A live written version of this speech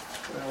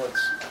Well,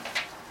 it's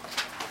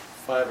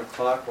 5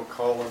 o'clock. We'll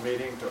call the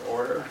meeting to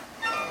order.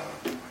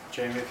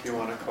 Jamie, if you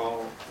want to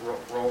call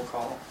roll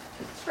call.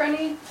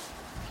 Brenny.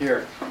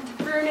 Here.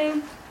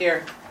 Bruning.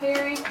 Here.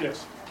 Perry.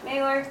 Yes.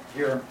 Mailer.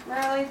 Here.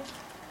 Marley.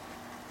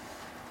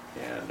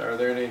 And are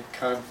there any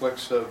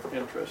conflicts of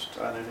interest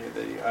on any of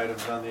the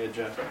items on the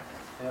agenda?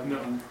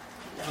 None.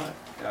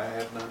 I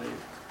have none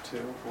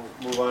too. We'll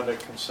move on to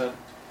consent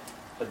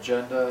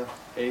agenda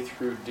A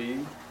through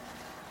D.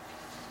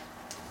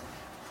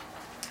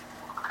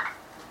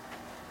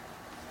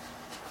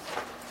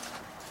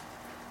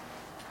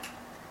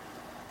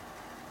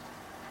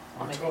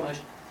 I'll make a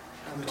motion.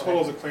 And the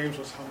total of the claims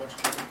was how much?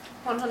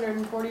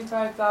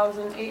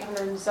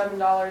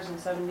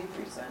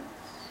 $145,807.73.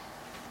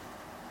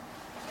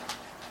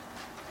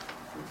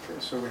 Okay,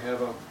 so we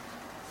have a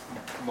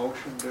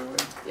motion, do we?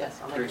 Yes,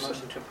 I'll make a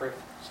motion to approve.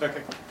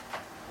 Second. Okay.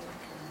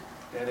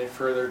 Any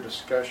further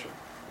discussion?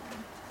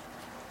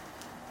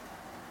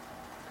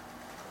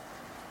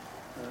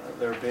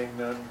 There being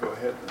none, go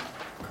ahead and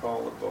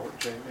call the vote.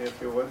 Jamie, if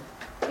you would.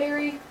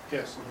 Perry.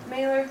 Yes.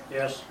 Mailer.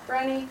 Yes.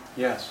 Brenny.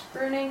 Yes.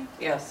 Bruning.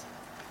 Yes.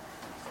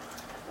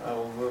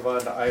 We'll move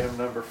on to item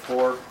number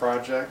 4,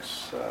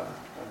 projects.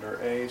 Under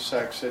A,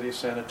 Sac City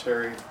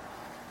Sanitary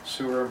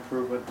Sewer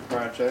Improvement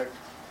Project.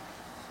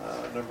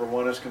 Number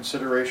 1 is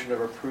consideration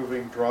of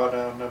approving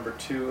drawdown number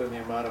 2 in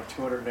the amount of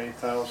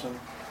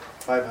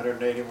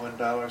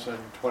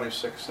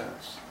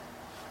 $208,581.26.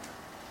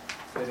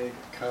 Any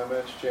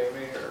comments,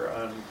 Jamie, or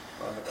on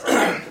the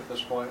project at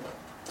this point?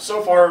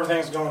 So far,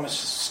 everything's going to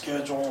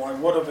schedule. I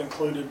would have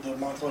included the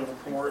monthly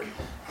report.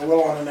 I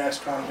will on the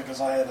next one because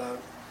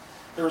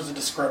there was a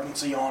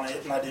discrepancy on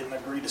it and I didn't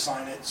agree to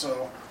sign it.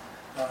 So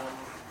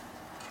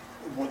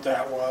what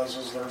that was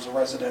is there was a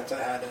resident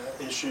that had an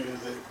issue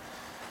that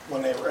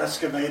when they were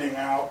excavating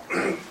out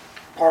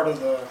part of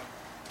the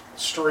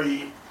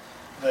street,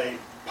 they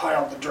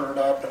piled the dirt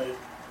up and it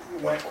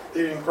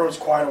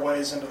encroached quite a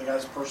ways into the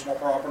guy's personal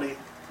property,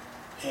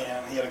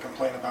 and he had a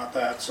complaint about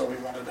that. So we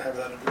wanted to have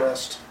that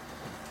addressed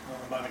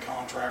by the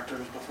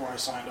contractors before I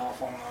signed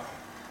off on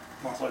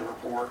the monthly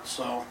report.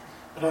 So,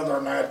 but other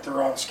than that,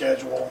 they're on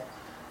schedule.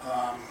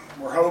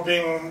 We're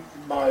hoping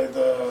by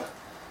the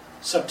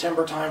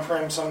September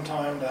timeframe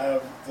sometime to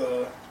have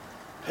the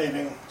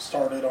paving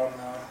started on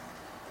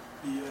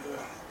the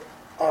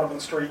Audubon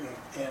Street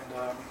and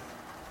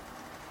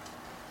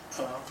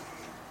the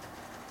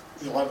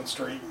 11th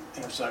Street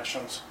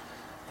intersections.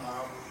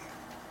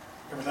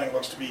 Everything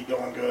looks to be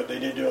going good. They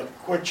did do a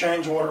quick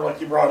change order like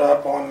you brought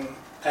up on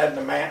adding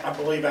a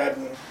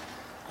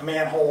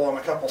manhole on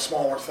a couple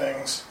smaller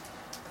things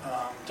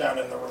down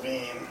in the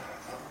ravine.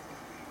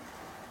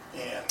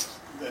 And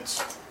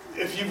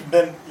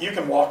you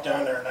can walk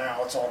down there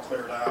now. It's all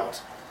cleared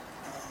out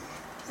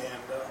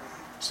and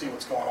see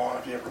what's going on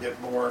if you ever get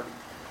bored.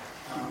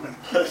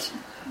 But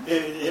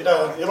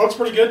it looks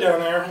pretty good down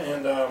there,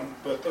 and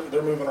but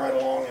they're moving right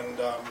along and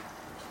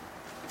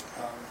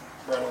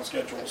right on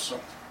schedule. So,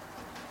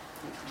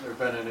 Have there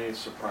been any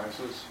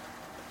surprises?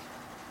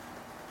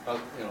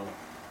 Other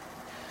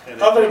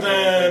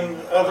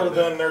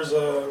than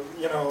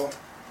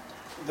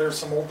there's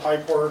some old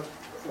pipe work,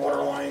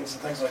 water lines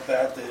and things like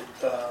that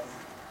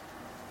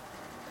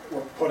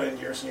were put in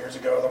years and years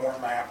ago that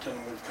weren't mapped,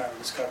 and we've kind of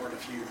discovered a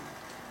few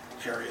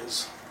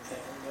areas, and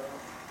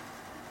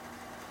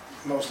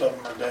most of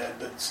them are dead.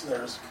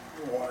 There's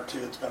one or two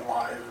that's been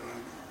live,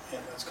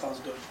 and that's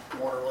caused a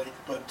water leak.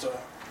 But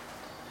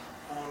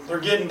they're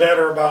getting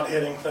better about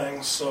hitting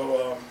things.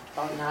 So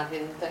About not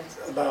hitting things?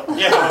 about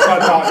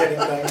not hitting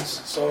things.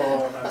 So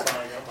That's how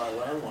I got my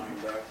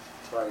landline back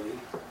Friday.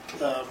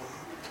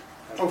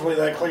 hopefully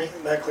that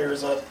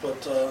clears up.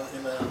 But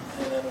and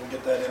then we'll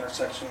get that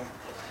intersection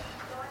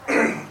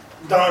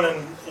done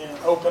and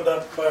opened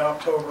up by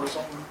October or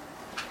something.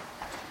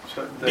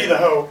 So Be the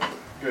hope.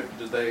 Good.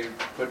 Did they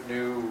put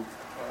new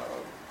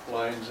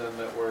lines in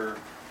that were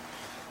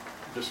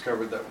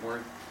discovered that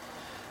weren't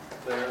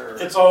there? Or?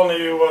 It's all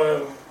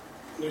new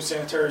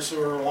sanitary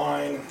sewer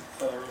line,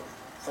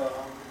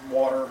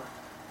 water,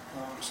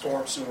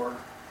 storm sewer.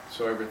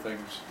 So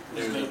everything's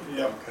new?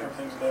 Yep, Okay.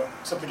 everything's new,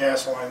 except the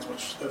gas lines,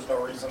 which there's no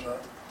reason to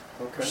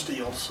Okay.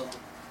 steal. So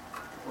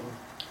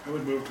I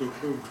would move to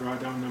approve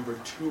drawdown number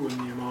 2 in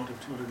the amount of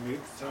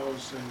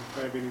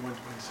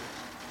 $208,581.26.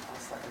 I'll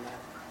second that.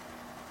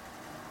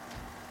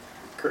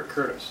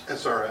 Curtis.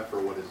 SRF, or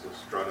what is this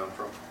drawdown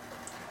from?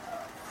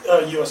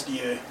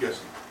 USDA.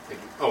 Yes, thank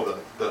you. Oh, the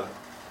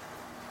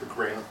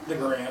grant? The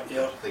grant,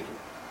 yeah. Thank you.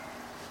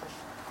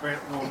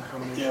 Grant loan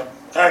combination. Yeah,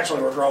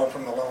 actually we're drawing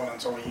from the loan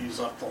until we use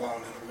up the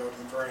loan and we go to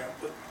the grant.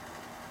 But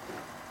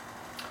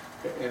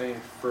Any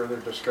further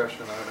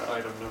discussion on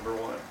item number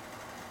 1?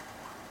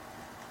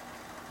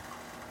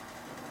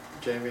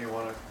 Jamie, you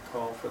want to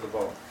call for the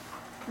vote?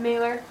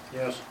 Mailer.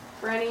 Yes.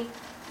 Brenny.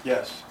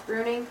 Yes.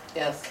 Bruning.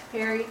 Yes.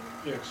 Perry.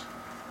 Yes.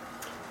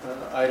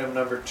 Item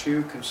number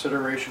 2,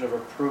 consideration of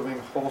approving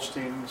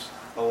Holstein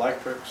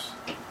Electric's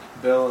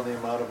bill in the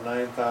amount of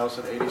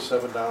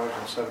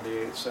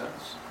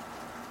 $9,087.78.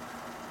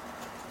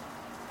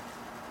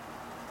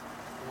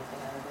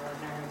 Nothing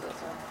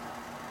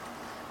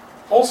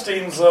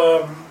Holstein's,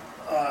 the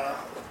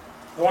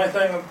only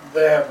thing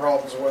they have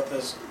problems with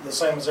is the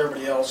same as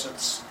everybody else.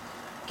 It's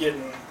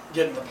getting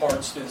the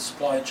parts through the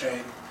supply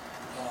chain.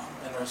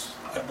 And there's,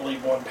 I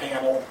believe, one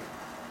panel,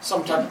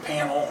 some type of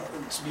panel.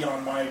 It's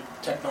beyond my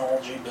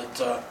technology,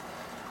 but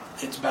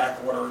it's back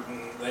ordered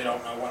and they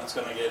don't know when it's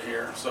going to get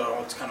here. So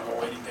it's kind of a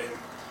waiting game.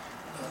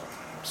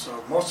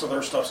 So most of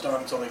their stuff's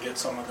done until they get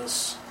some of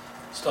this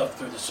stuff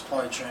through the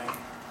supply chain.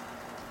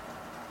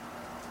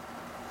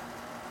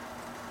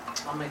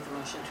 I'll make the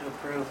motion to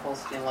approve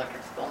Holstein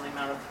Electric's bill in the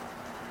amount of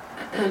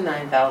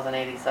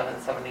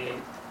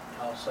 $9,087.78.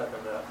 I'll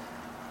second that.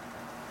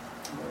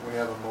 We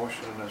have a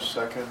motion and a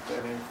second.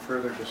 Any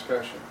further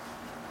discussion?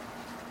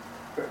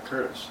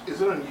 Curtis?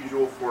 Is it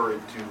unusual for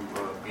it to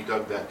be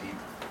dug that deep?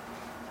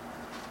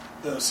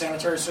 The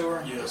sanitary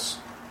sewer, yes.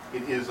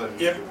 It is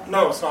unusual.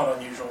 No, it's not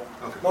unusual.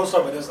 Okay. Most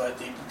of it is that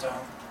deep in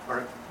town. All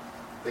right.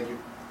 Thank you.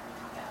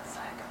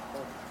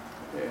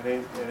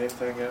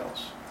 Anything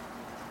else?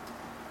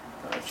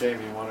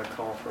 Jamie, you want to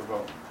call for a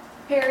vote?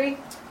 Perry,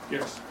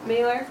 Yes.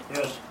 Mailer,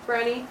 Yes.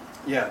 Brenny,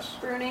 Yes.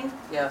 Bruning,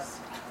 Yes.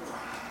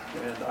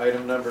 And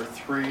item number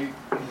 3,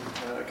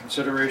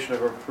 consideration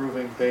of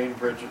approving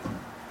Bainbridge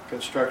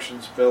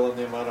Construction's bill in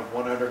the amount of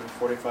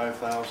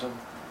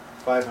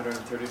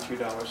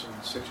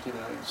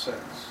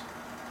 $145,532.69.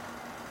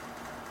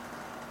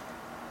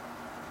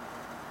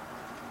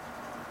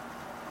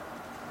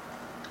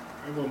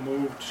 I will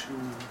move to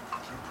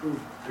approve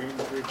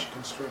Bainbridge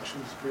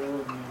Construction's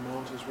bill in the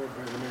amount as read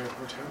by the Mayor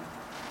Pro Tem.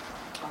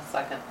 I'll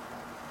second.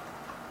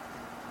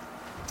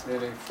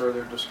 Any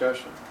further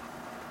discussion?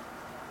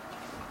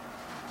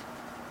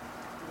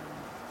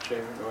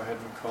 Jamie, go ahead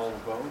and call the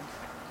vote.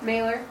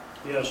 Mailer,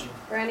 Yes.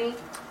 Brenny,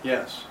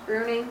 Yes.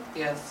 Bruning,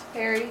 Yes.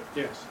 Perry,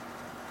 Yes.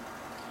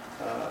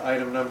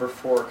 Item number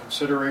 4,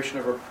 consideration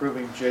of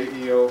approving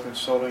JEO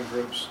Consulting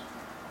Group's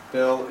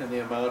bill in the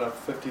amount of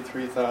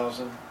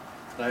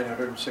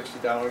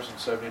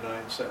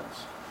 $53,960.79.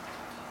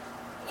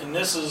 And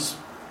this is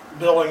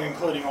billing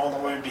including all the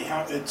way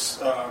behind, it's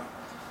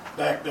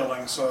back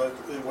billing, so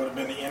it would have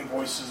been the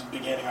invoices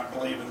beginning, I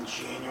believe, in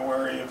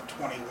January of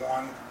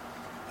 21,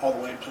 all the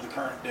way up to the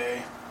current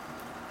day.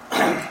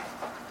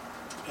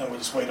 And we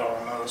just waited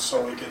on those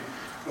so we could,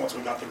 once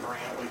we got the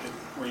grant, we could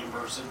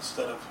reimburse it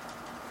instead of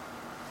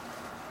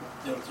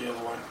doing it the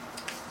other way.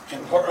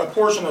 And a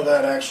portion of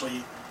that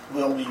actually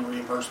will be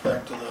reimbursed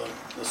back to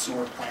the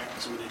sewer plant,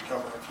 because we did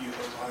cover a few of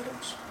those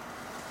items.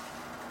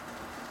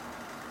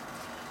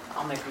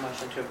 I'll make a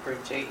motion to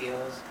approve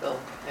JEO's bill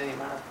in the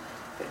amount of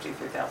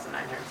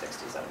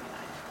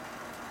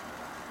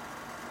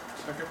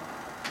 $53,960.79. Second?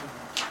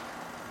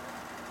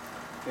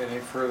 Any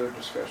further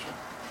discussion?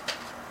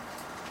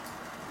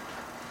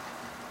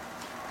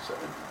 So,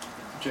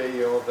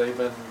 JEO, have they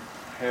been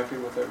happy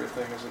with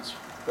everything as it's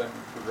been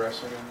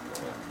progressing?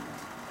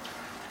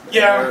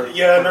 Yeah,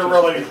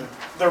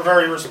 they're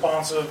very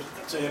responsive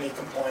to any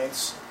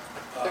complaints.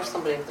 There's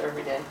somebody up there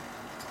every day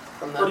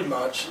from them. Pretty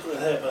much. They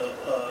have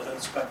an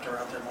inspector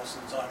out there most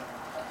of the time.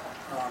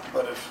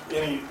 But if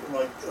any,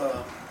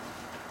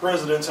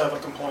 residents have a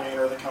complaint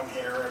or they come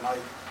here and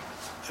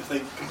if they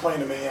complain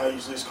to me, I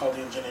usually just call the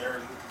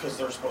engineer because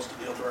they're supposed to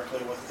deal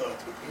directly with the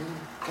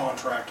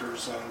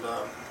contractors, and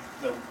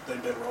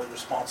they've been really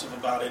responsive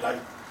about it. I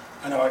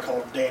know I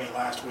called Danny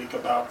last week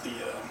about the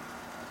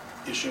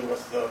issue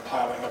with the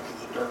piling up of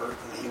the dirt,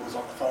 and he was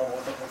on the phone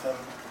with it within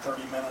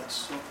 30 minutes.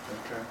 So.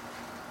 Okay.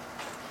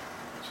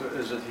 So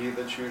is it he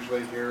that's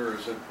usually here, or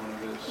is it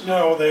one of his?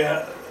 No,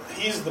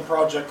 he's the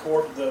project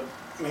the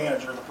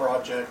manager of the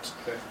project,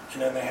 Okay.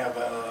 and then they have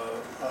a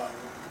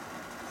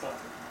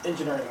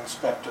engineering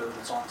inspector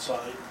that's on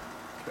site,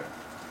 Okay.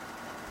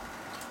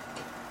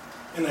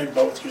 and they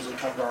both usually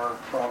come to our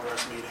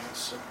progress meetings.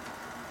 So.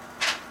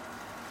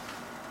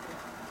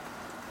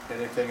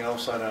 Anything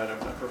else on item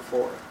number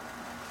 4?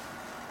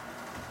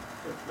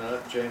 If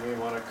not, Jamie,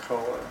 want to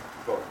call a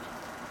vote?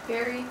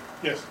 Perry,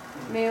 Yes.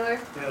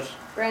 Mailer, Yes.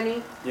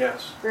 Brenny,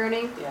 Yes.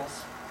 Bruning,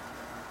 Yes.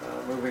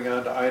 Moving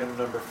on to item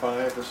number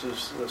 5, this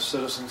is the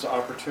citizens'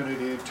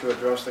 opportunity to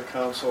address the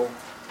council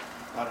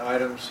on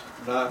items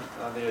not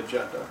on the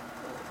agenda.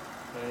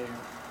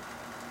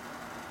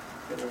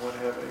 Anyone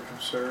have any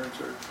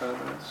concerns or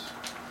comments?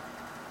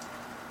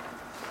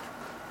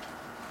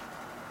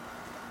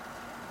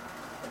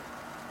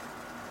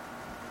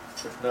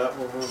 If not,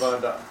 we'll move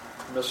on to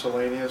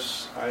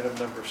miscellaneous, item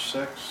number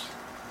 6.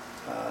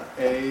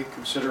 A,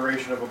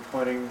 consideration of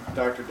appointing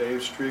Dr.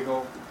 Dave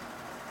Striegel,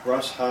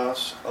 Russ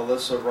Hass,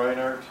 Alissa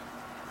Reinert,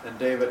 and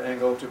David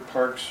Engel to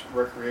Parks,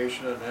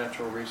 Recreation, and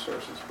Natural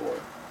Resources Board.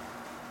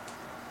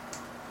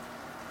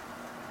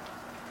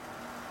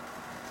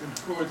 And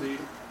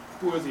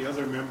who are the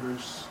other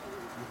members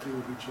that they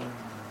will be joining?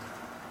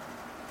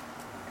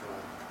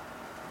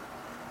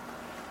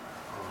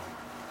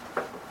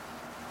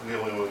 I'm the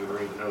only one who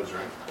read the nose,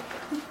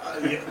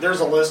 right? Yeah,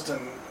 there's a list in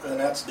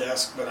Annette's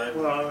desk, but I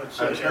Well, it's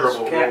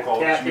terrible roll call.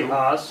 Kathy Jim,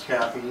 Haas,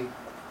 Kathy,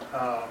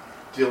 uh,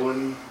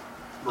 Dylan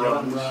John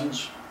Bruns.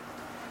 Bruns,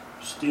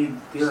 Steve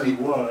Perry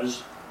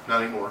was,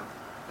 Not anymore.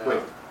 Yeah.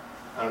 Wait,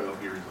 I don't know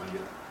if he resigned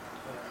yet.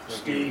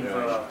 Steve,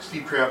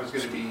 Steve Crabb is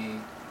going to be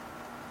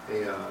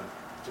a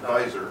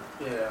advisor.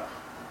 yeah,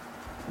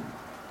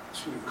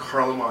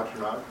 Carla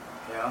Montreux.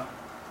 yeah.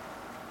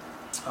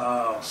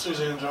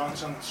 Suzanne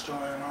Johnson still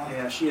in on?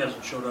 Yeah, she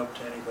hasn't showed up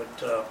to any,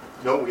 but,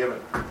 No, we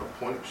haven't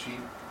appointed.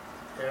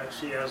 yeah,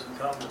 she hasn't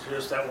come to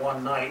just that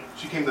one night.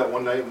 She came that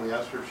one night and we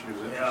asked her if she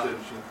was Yeah.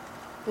 interested.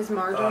 Is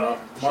Marge on it?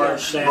 Marge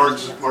Marge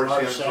Sands, Sands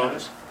on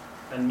Sands,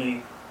 and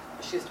me,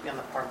 She used to be on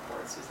the park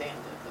board, Suzanne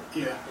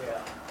did, Yeah.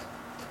 yeah.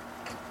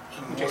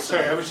 And Okay,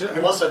 sorry, I was-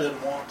 Melissa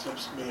didn't want to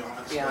be on it.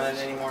 but be on it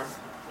anymore.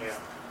 Yeah.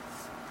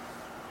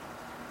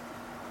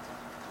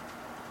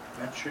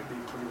 That should be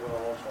pretty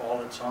well all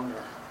that's on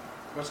there.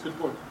 That's a good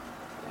point.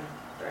 Yeah,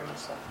 very much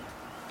so.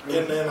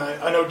 And then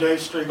I know Dave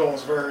Striegel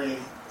is very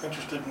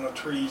interested in the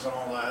trees and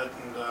all that,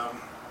 and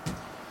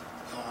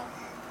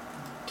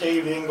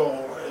Dave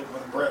Engel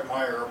with Brett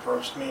Meyer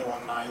approached me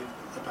one night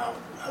about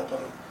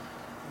helping,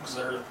 because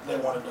they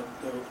would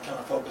kind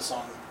of focus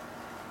on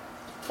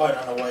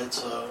finding a way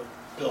to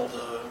build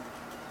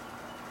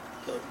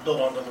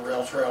onto the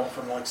rail trail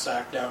from like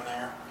Sac down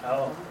there.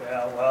 Oh,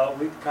 yeah, well,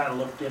 we've kind of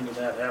looked into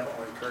that, haven't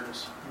we,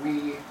 Curtis?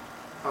 We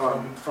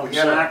From we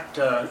had a- Sac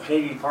to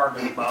Katy Park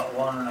is about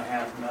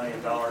 $1.5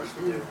 million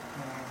to do.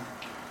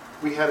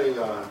 We had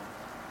a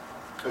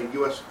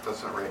U.S.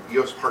 That's not right.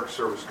 U.S. Park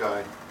Service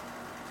guy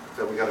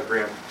that we got a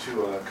grant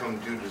to come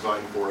do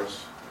design for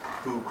us,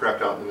 who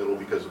crapped out in the middle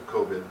because of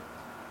COVID.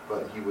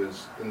 But he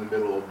was in the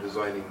middle of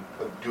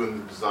doing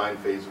the design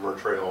phase of our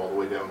trail all the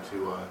way down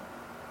to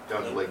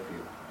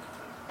Lakeview.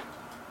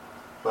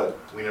 But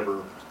we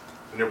never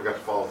got to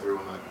follow through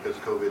on that because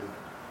COVID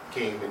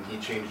came and he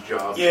changed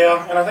jobs.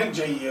 Yeah, and I think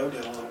JEO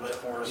did a little bit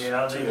for us.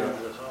 Yeah, they too. do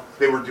this all.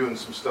 They were doing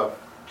some stuff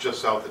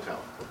just south of town.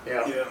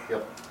 Yeah. Yeah.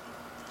 Yep.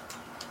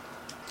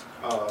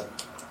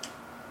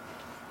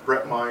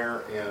 Brett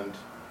Meyer and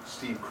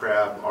Steve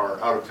Crabb are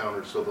out of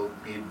towners, so they'll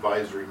be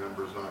advisory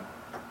members, not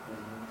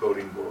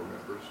voting board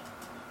members.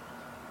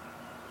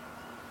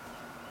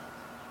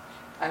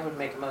 I would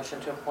make a motion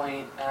to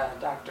appoint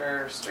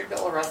Dr.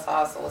 Striegel, Russ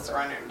Hass, Alissa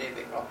Reinert, and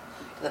David Engel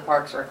to the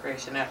Parks,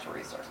 Recreation, Natural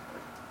Resource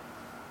Board.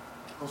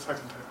 I'll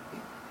second that.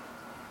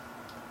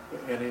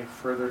 Any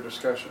further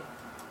discussion?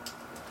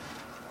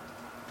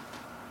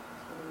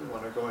 We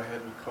want to go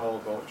ahead and call a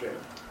vote, Jane.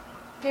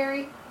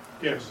 Perry,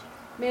 Yes.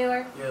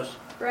 Mailer, Yes.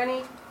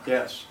 Brenny,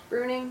 Yes.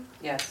 Bruning,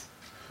 Yes.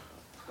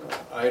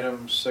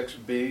 Item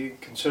 6B,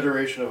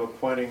 consideration of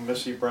appointing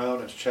Missy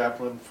Brown as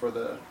chaplain for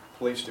the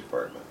police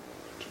department.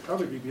 Should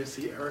probably be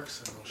Missy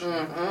Erickson. Will she?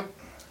 Mm-hmm.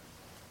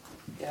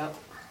 Yep.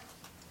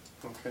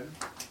 Okay.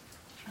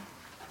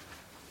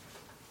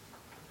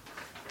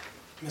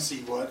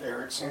 Missy what,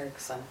 Erickson?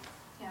 Erickson.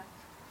 Yeah.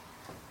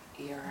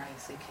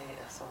 Erickson.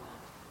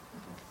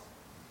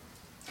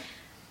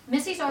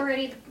 Missy's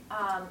already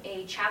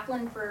a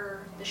chaplain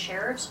for the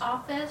sheriff's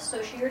office,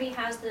 so she already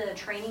has the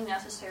training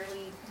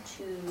necessarily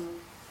to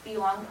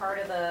belong part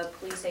of a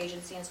police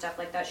agency and stuff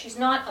like that. She's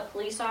not a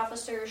police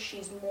officer,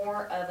 she's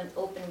more of an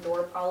open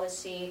door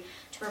policy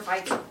to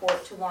provide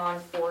support to law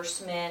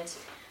enforcement,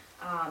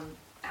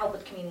 help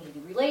with community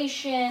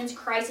relations,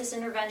 crisis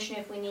intervention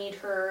if we need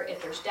her,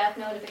 if there's death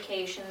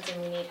notifications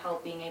and we need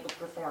help being able to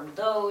perform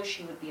those,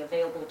 she would be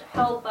available to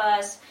help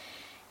us.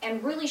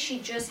 And really,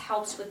 she just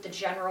helps with the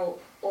general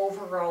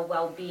overall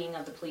well-being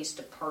of the police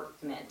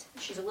department.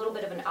 She's a little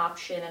bit of an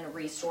option and a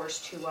resource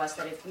to us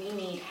that if we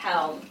need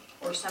help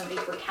or somebody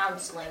for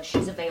counseling,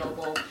 she's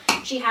available.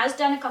 She has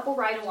done a couple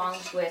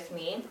ride-alongs with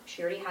me.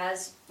 She already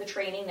has the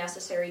training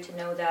necessary to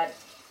know that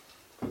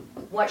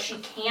what she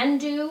can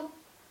do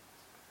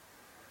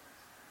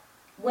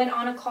when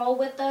on a call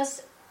with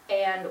us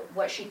and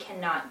what she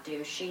cannot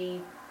do.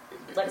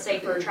 Let's say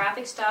for a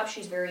traffic stop,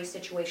 she's very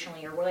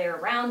situationally aware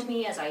around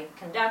me as I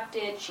conduct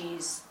it.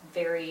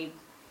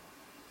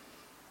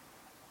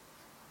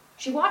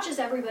 She watches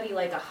everybody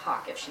like a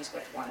hawk if she's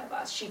with one of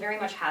us. She very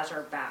much has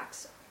our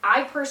backs.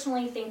 I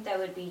personally think that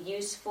would be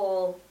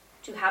useful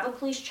to have a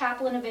police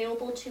chaplain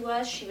available to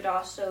us. She would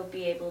also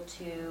be able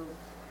to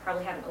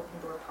probably have an open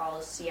door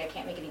policy. I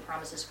can't make any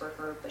promises for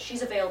her, but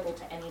she's available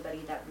to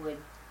anybody that would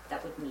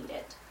need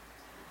it.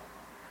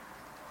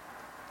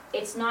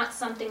 It's not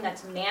something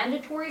that's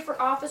mandatory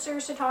for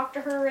officers to talk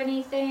to her or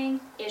anything.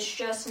 It's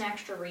just an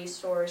extra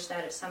resource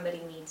that if somebody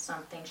needs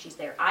something, she's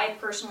there. I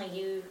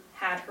personally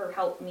had her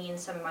help me in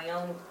some of my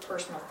own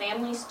personal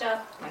family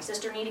stuff. My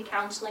sister needed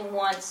counseling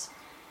once.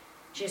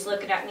 She was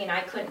looking at me and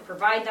I couldn't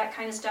provide that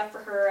kind of stuff for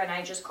her, and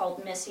I just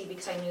called Missy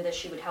because I knew that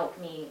she would help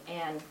me,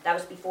 and that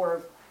was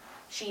before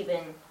she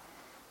even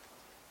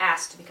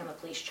asked to become a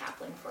police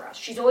chaplain for us.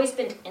 She's always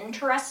been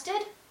interested.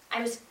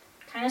 I was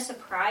kind of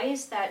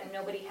surprised that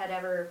nobody had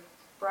ever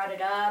brought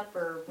it up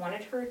or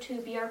wanted her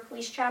to be our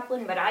police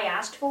chaplain, but I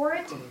asked for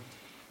it,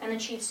 and then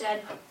she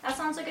said, that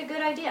sounds like a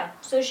good idea.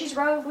 So she's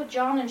rode with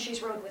John and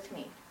she's rode with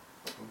me.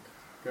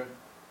 Good.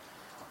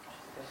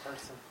 Good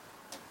person.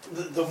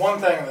 The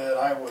one thing that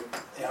I would,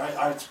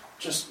 I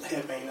just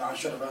hit me, I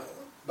should have,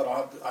 but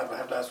I'd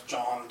have to ask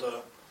John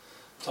to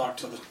talk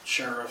to the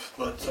sheriff,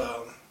 but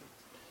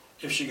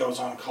if she goes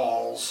on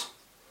calls,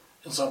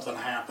 and something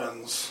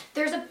happens.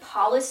 There's a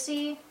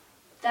policy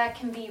that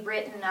can be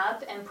written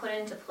up and put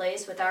into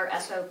place with our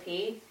SOP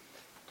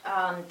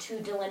to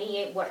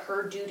delineate what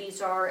her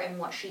duties are and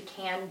what she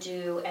can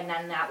do, and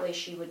then that way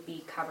she would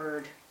be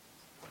covered.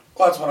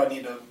 Well, that's what I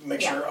need to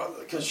make Yeah. sure,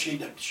 because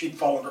she'd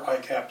fall under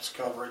ICAP's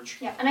coverage.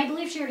 Yeah, and I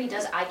believe she already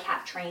does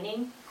ICAP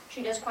training.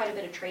 She does quite a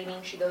bit of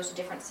training. She goes to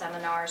different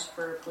seminars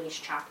for police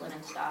chaplain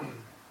and stuff.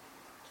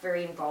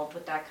 Very involved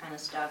with that kind of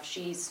stuff.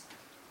 She's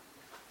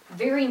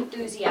very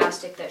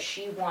enthusiastic that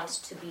she wants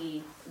to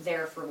be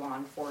there for law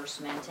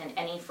enforcement and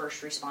any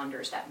first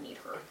responders that need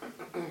her.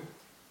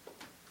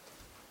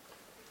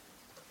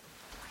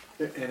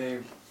 Any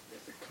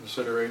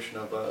consideration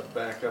of a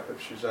backup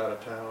if she's out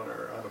of town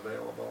or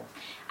unavailable?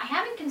 I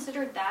haven't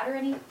considered that or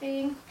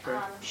anything. Okay.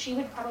 She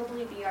would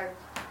probably be our,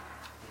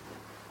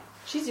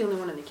 She's the only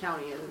one in the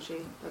county, isn't she?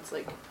 That's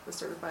like the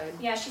certified.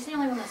 yeah, she's the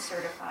only one that's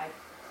certified.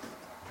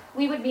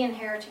 We would be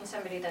inheriting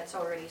somebody that's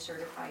already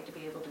certified to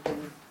be able to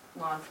do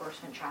law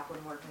enforcement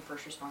chaplain work and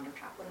first responder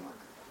chaplain work.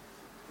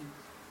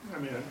 I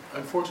mean,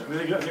 unfortunately,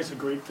 I think it's a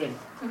great thing.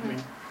 I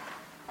mean,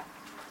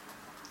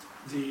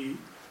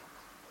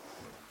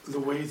 the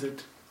way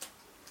that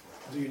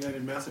the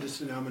United Methodist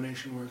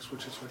denomination works,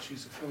 which is what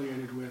she's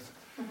affiliated with,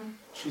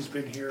 she's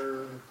been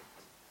here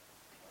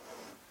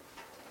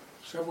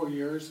several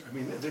years. I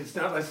mean, it's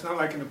not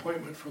like an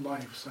appointment for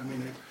life. So I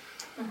mean,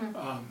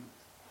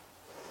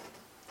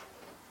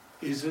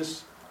 is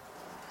this?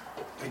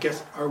 I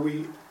guess, are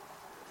we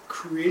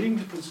creating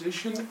the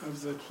position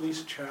of the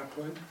police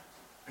chaplain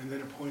and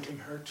then appointing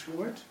her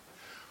to it?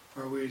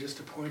 Or are we just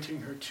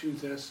appointing her to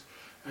this,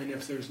 and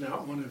if there's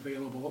not one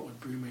available, it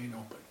would remain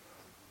open?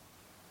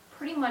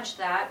 Pretty much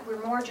that.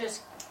 We're more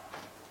just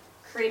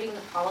creating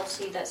the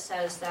policy that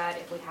says that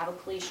if we have a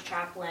police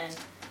chaplain,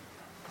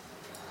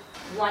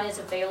 one is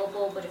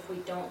available, but if we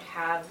don't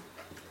have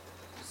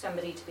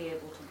somebody to be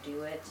able to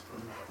do it,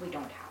 we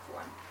don't have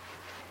one.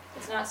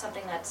 It's not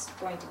something that's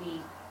going to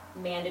be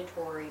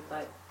mandatory,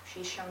 but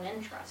she's shown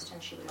interest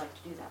and she would like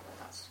to do that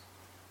with us.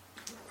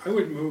 I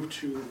would move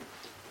to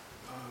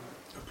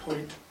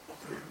appoint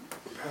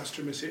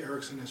Pastor Missy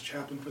Erickson as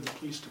chaplain for the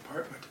police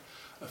department,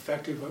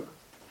 effective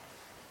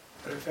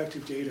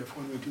date of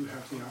when we do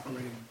have the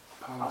operating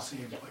policy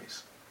in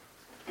place.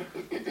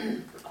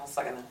 I'll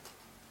second it.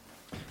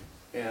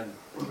 And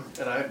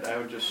I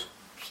would just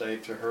say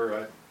to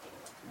her,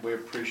 we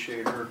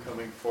appreciate her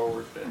coming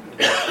forward in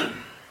that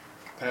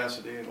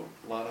capacity in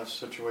a lot of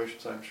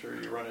situations I'm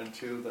sure you run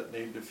into that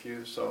need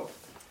diffuse. So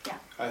Yeah.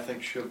 I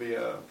think she'll be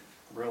a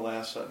real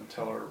asset, and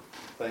tell her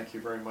thank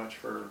you very much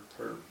for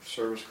her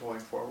service going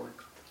forward.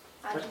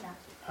 I do that.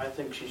 I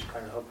think she's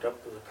kind of hooked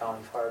up with the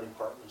county fire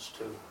departments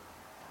too.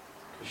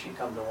 Because she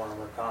come to one of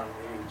our county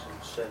meetings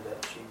and said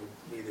that she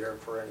would be there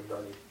for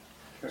anybody.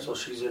 Okay. So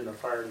she's in the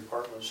fire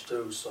departments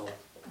too, so.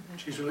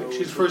 She's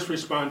first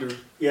responder.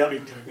 Yeah,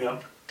 Big time. yeah.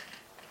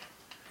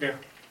 Yeah.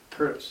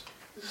 Curtis.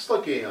 Is this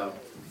like a,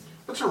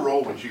 what's her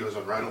role when she goes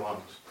on ride-alongs?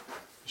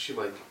 Is she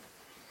like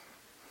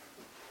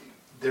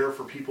there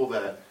for people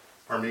that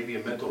are maybe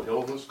a mental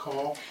illness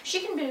call? She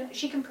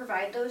can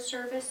provide those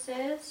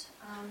services.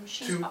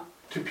 She's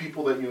To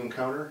people that you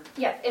encounter?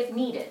 Yeah, if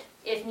needed.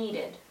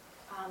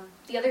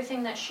 The other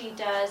thing that she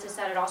does is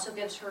that it also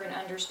gives her an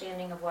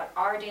understanding of what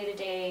our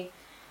day-to-day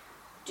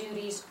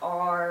duties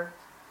are.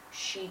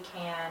 She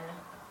can,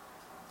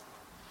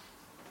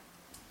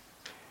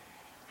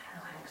 I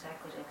don't know how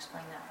exactly to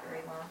explain that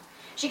very well.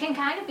 She can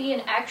kind of be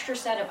an extra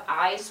set of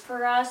eyes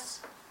for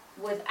us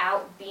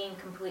without being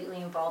completely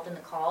involved in the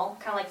call,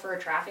 kind of like for a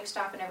traffic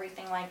stop and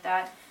everything like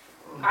that.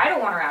 I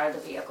don't want her out of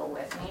the vehicle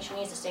with me. She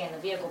needs to stay in the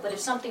vehicle. But if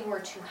something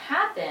were to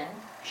happen,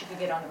 she could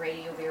get on the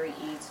radio very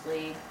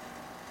easily.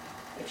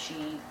 If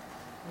she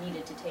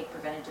needed to take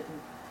preventative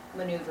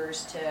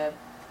maneuvers to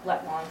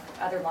let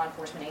other law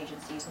enforcement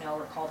agencies know,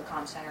 or call the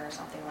comm center or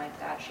something like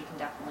that, she can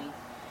definitely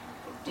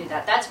do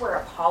that. That's where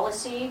a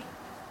policy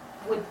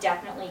would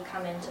definitely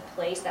come into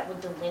place that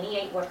would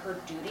delineate what her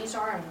duties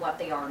are and what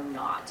they are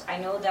not. I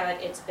know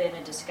that it's been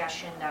a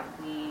discussion that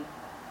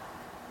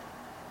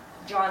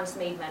John's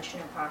made mention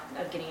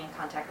of getting in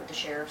contact with the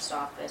sheriff's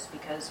office,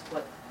 because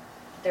what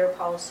their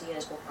policy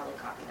is, we'll probably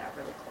copy that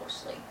really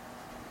closely.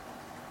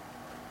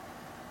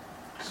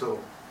 So,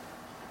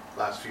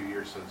 last few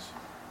years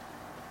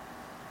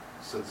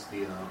since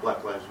the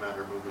Black Lives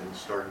Matter movement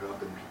started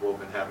up and people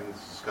have been having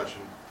this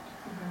discussion,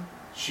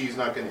 she's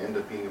not going to end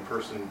up being a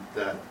person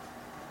that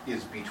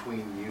is between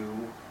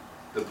you,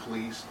 the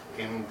police,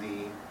 and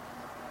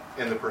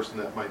the person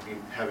that might be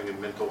having a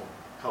mental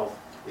health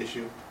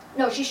issue.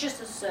 No, she's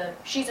just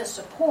she's a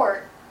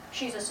support.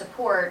 She's a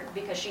support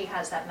because she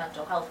has that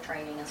mental health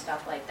training and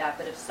stuff like that.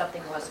 But if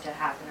something was to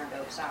happen or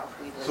go south,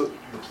 we would. So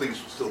the police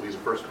will still be the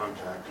first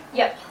contact.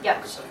 Yep.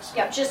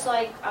 Just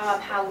like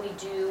how we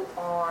do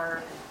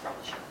our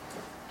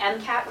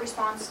MCAT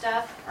response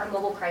stuff, our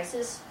mobile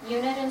crisis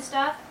unit and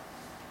stuff.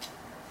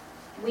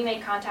 We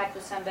make contact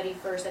with somebody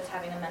first that's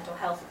having a mental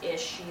health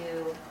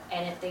issue,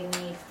 and if they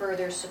need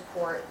further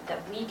support that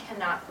we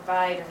cannot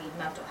provide, or need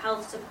mental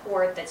health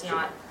support that's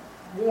not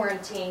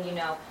warranting,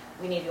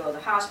 we need to go to the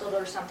hospital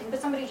or something,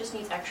 but somebody just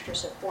needs extra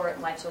support,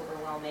 life's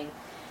overwhelming,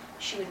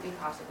 she would be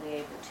possibly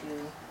able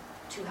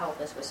to help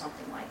us with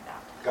something like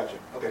that. Gotcha.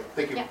 Okay,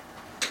 thank you. Yeah.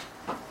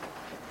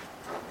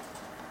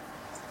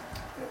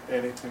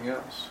 Anything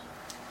else?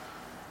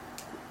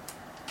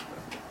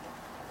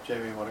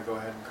 Jamie, you want to go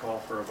ahead and call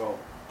for a vote?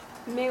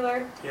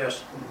 Mailer,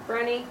 Yes.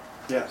 Brenny,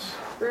 Yes.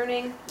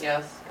 Bruning,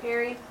 Yes.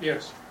 Perry.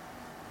 Yes.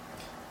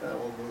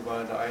 We'll move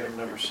on to item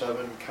number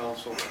 7,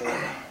 council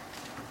forum.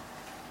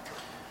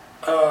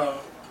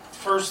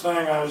 First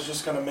thing I was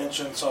just going to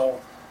mention,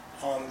 so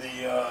on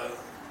the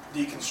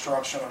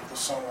deconstruction of the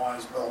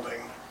Sunwise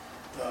building,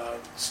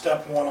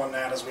 step 1 on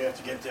that is we have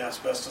to get the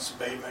asbestos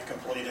abatement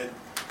completed.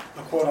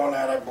 The quote on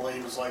that, I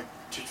believe, is like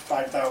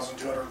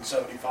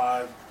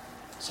 $5,275,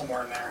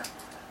 somewhere in there.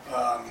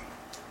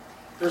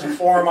 There's a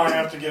form I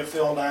have to get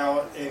filled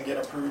out and get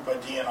approved by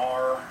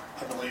DNR,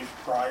 I believe,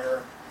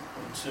 prior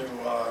to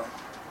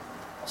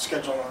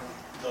scheduling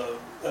the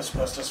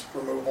asbestos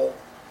removal.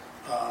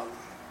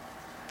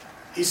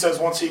 He says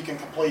once he can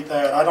complete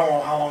that, I don't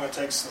know how long it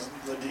takes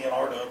the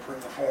DNR to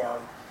approve the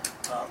form,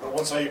 but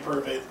once they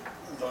approve it,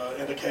 the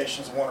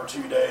indication is 1 or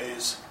 2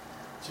 days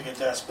to get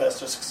the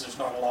asbestos because there's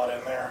not a lot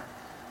in there.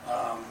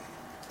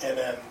 And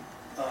then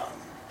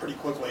pretty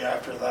quickly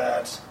after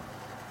that,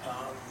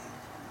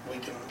 we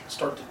can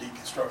start the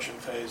deconstruction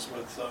phase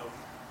with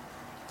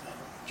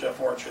Jeff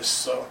Orchis.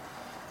 So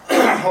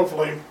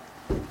hopefully,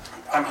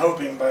 I'm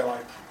hoping by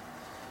like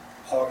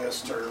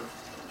August or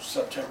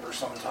September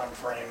sometime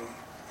frame,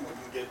 we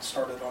can get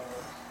started on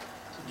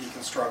the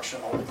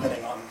deconstruction, all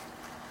depending on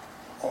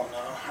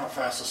how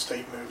fast the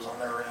state moves on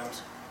their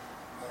end.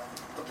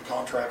 But the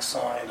contract's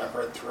signed, I've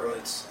read through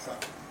it.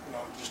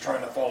 Just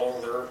trying to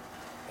follow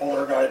all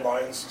their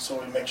guidelines so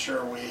we make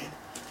sure we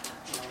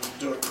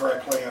do it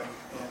correctly and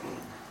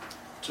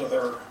to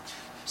their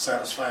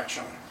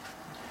satisfaction.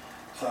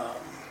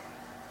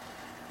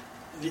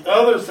 The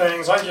other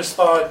things, I just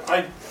thought,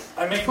 I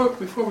made...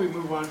 Before we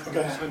move on from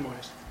Okay.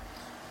 Sunwise,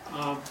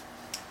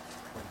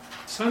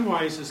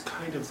 Sunwise is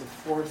kind of the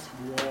fourth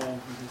wall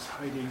that is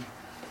hiding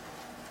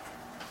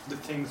the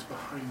things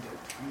behind it.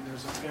 I mean,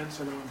 there's a fence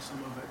around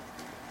some of it.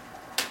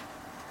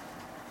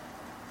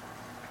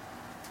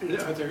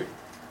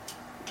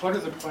 What are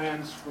the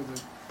plans for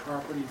the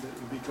property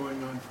that will be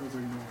going on further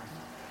north?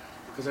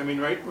 Because I mean,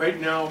 right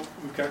now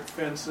we've got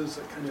fences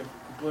that kind of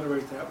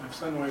obliterate that. When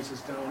Sunwise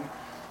is down,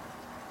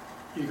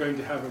 you're going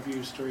to have a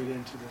view straight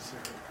into this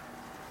area.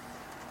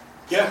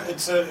 Yeah,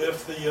 it's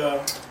if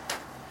the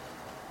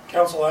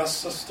council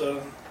asks us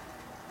to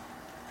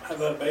have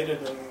that abated,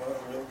 and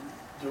we'll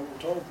do what we're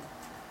told.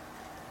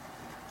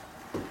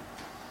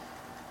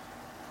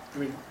 I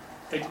mean,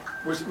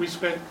 we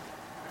spent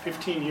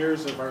 15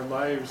 years of our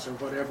lives, or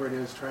whatever it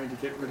is, trying to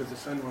get rid of the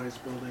Sunwise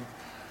building.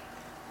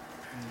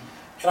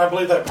 And I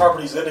believe that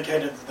property's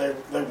indicated that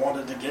they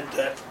wanted to get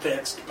that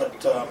fixed,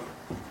 but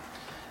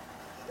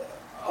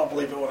I'll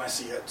believe it when I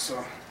see it.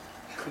 So,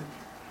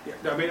 Yeah,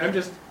 I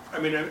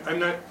mean, I'm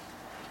not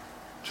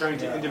trying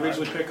to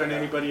individually pick on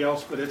anybody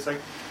else, but it's like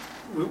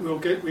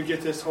we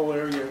get this whole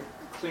area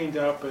cleaned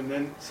up, and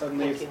then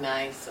suddenly Looking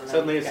nice. And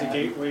suddenly then it's a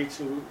gateway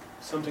to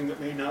something that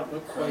may not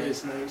look quite Right.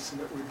 as nice,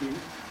 and it would be.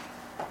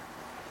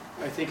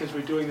 I think as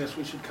we're doing this,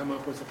 we should come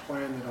up with a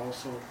plan that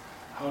also,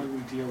 how do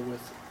we deal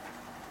with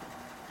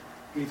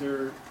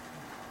either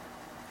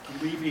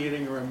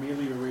alleviating or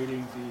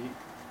ameliorating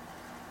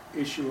the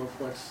issue of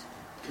what's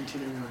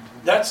continuing on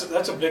to.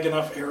 that's a big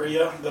enough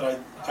area that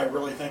I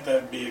really think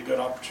that would be a good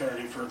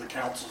opportunity for the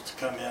council to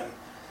come in,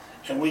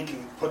 and we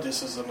can put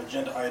this as an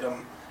agenda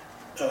item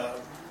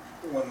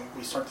when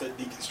we start the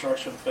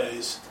deconstruction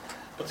phase.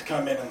 But to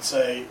come in and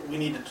say we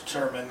need to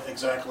determine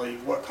exactly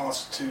what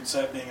constitutes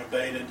that being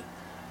abated,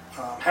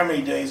 how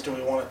many days do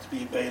we want it to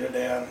be abated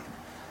in,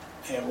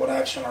 and what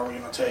action are we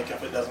going to take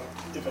if it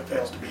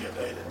fails to be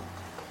abated.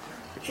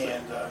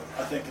 And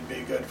I think it'd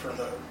be good for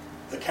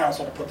the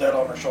council to put that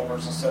on their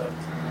shoulders instead of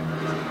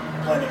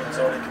planning and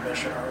zoning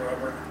commission or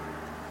whoever,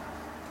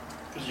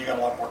 because you got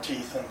a lot more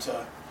teeth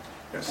into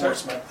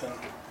enforcement than.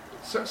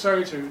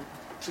 Sorry to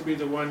be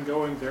the one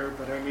going there,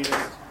 but I mean,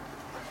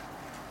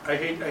 I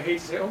hate to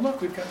say, oh look,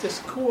 we've got this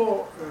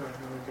cool. No,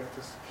 we've got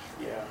this.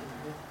 Yeah.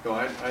 No,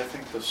 I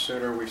think the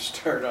sooner we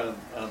start on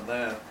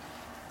that,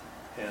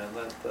 and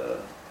let the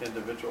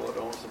individual that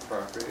owns the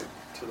property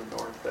to the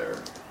north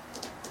there,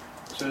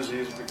 as soon as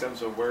he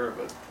becomes aware of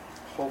it,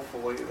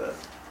 hopefully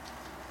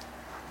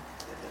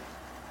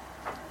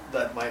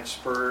that might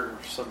spur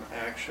some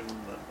action.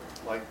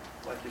 Like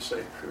you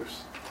say,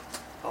 Bruce,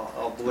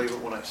 I'll believe it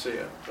when I see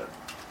it. But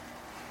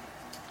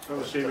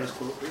Jamie's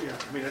cool, but yeah,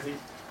 I mean, I think,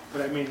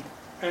 but I mean,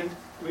 and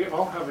we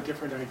all have a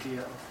different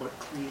idea of what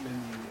clean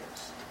and neat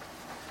is.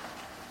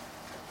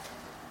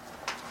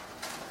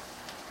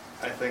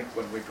 I think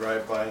when we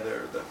drive by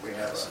there that we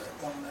have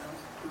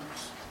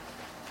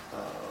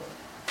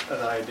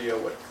an idea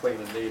what clean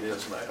and neat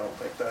is, and I don't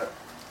think that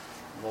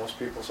most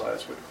people's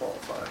eyes would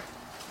qualify.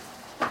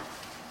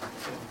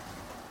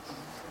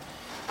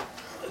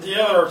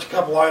 The other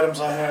couple items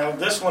I have,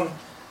 this one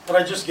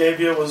what I just gave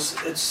you was,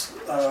 this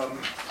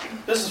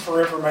is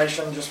for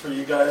information, just for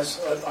you guys.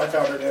 I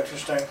found it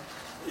interesting.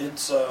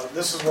 It's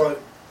this is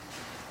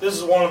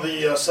one of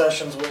the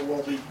sessions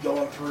we'll be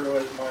going through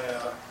at my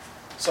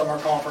summer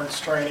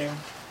conference training.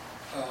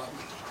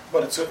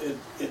 But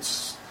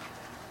it's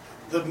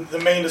the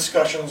main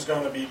discussion is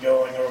going to be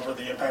going over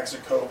the impacts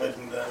of COVID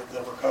and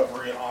the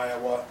recovery in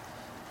Iowa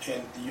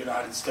and the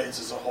United States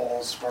as a whole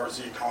as far as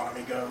the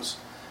economy goes.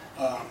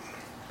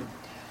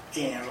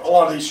 And a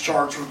lot of these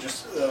charts were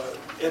just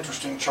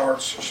interesting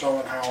charts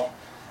showing how,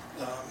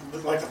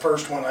 like the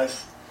first one,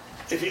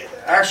 if you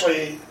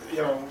actually,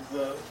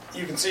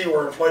 you can see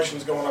where inflation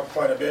is going up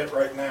quite a bit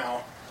right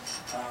now,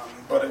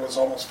 but it was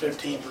almost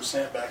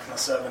 15% back in the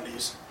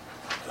 70s.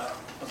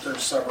 But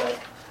there's several.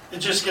 It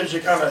just gives you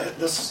kind of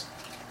this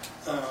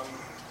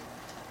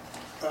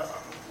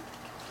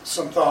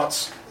some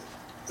thoughts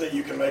that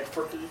you can make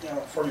for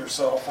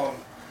yourself on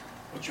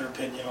what your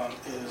opinion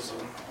is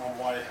on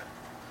why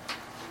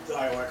the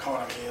Iowa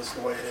economy is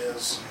the way it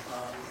is.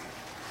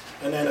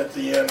 And then at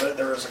the end,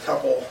 there is a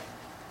couple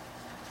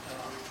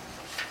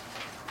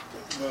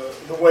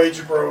the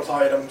wage growth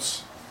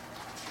items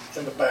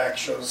in the back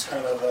shows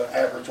kind of the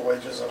average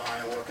wages in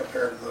Iowa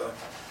compared to the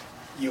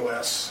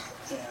U.S.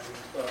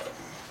 and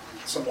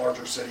some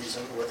larger cities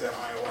within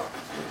Iowa.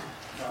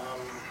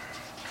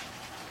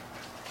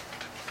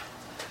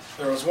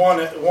 There was one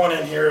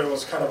in here that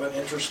was kind of an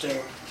interesting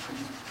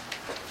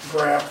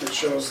graph that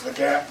shows the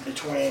gap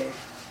between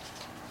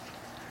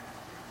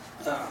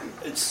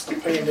it's the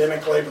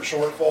pandemic labor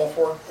shortfall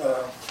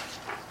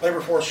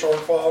labor force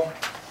shortfall.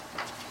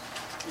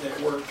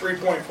 We're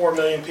 3.4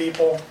 million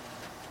people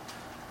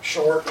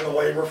short in the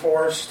labor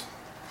force.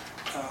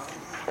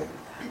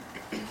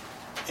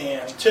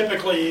 And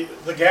typically,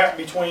 the gap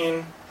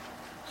between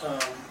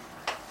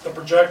the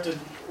projected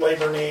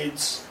labor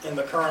needs and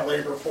the current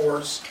labor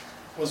force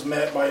was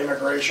met by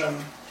immigration,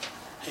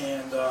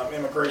 and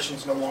immigration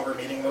is no longer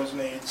meeting those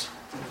needs.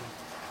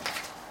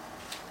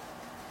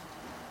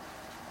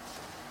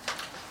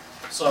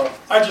 So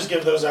I just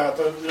give those out.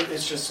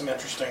 It's just some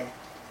interesting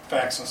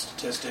facts and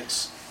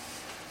statistics.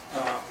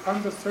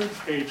 On the third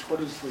page, what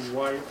is the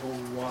YOY?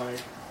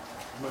 It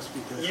must be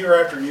good. Year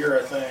after year,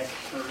 I think.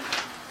 Or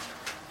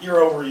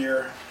year over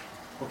year.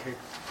 Okay.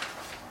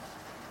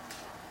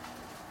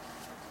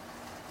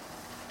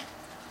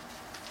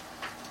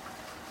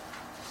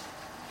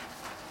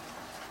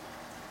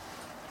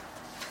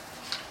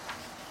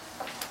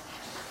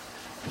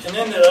 And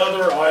then the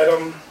other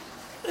item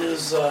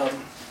is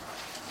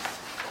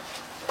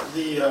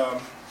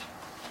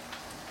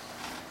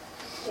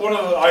one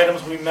of the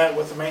items we met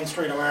with the Main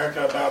Street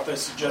America about. They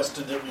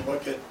suggested that we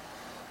look at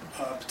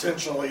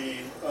potentially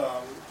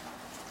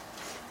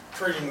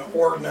creating an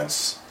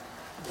ordinance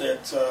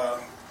that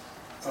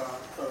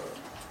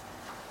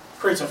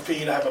creates a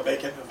fee to have a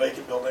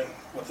vacant building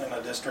within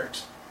a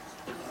district,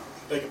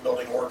 vacant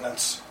building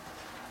ordinance.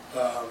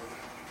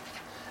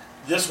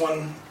 This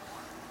one,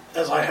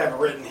 as I have it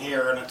written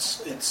here, and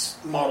it's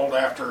modeled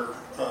after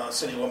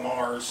City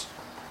Lamar's,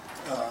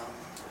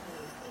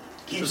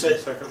 keeps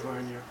it second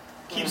line, yeah.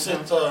 Keeps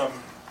it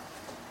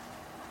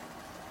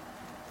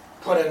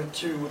put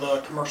into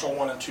the commercial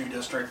 1 and 2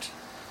 district.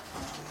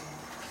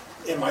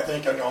 And my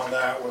thinking on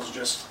that was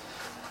just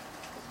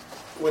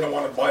we don't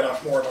want to bite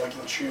off more than we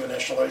can chew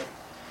initially.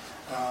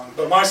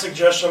 But my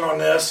suggestion on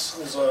this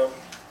is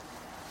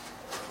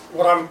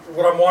what I'm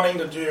wanting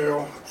to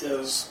do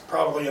is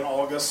probably in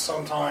August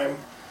sometime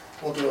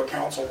we'll do a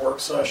council work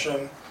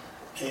session,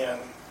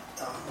 and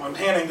I'm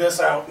handing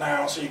this out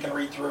now so you can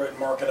read through it and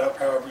mark it up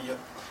however you,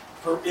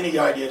 for any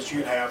ideas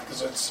you have,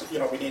 because it's,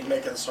 we need to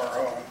make this our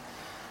own.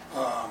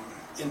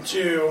 And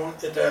 2,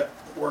 at that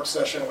work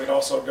session, we'd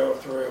also go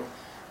through,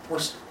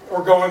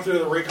 we're going through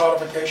the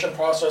recodification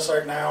process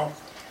right now.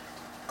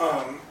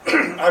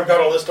 I've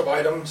got a list of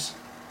items,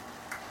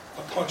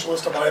 a punch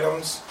list of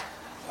items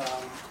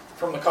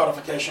from the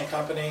codification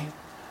company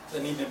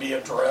that need to be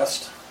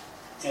addressed,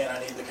 and I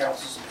need the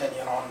council's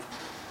opinion on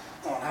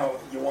how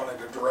you want it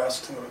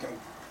addressed, and we can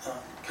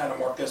kind of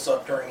mark this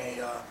up during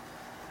a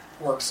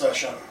work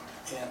session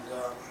and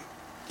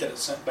get it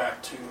sent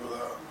back to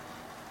the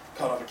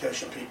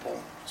codification people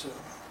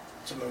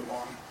to move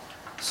on.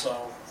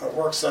 So a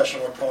work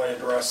session would probably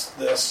address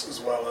this as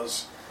well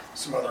as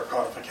some other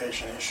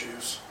codification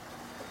issues.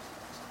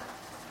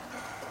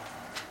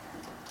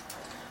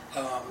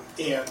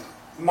 And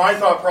my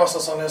thought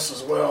process on this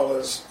as well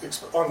is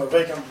on the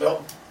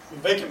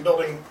vacant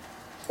building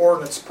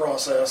ordinance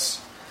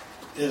process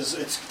is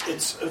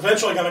it's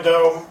eventually going to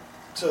go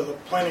to the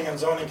Planning and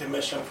Zoning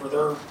Commission for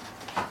their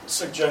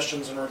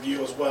suggestions and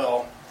review as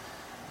well.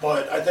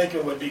 But I think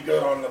it would be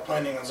good on the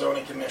Planning and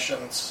Zoning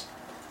Commission's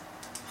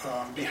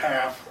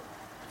behalf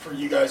for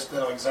you guys to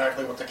know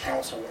exactly what the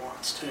council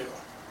wants too.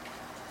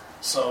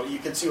 So you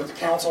can see what the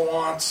council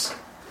wants,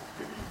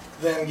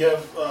 then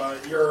give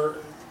your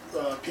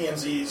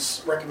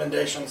P&Z's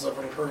recommendations of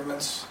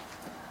improvements,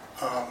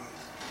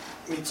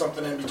 meet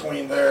something in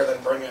between there,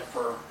 then bring it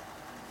for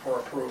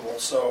approval.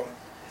 So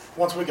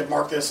once we could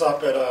mark this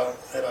up at a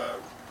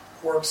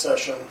work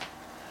session.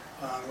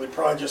 We'd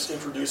probably just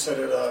introduce it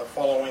at a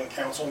following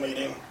council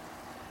meeting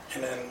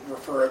and then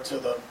refer it to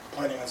the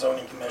Planning and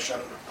Zoning Commission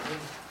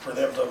for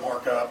them to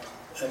mark up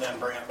and then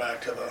bring it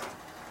back to the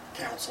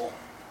council.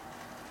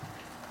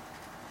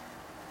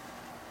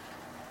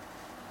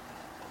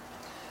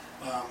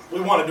 We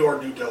want to do our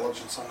due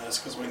diligence on this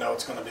because we know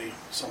it's going to be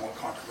somewhat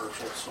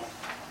controversial, so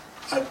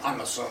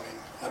I'm assuming.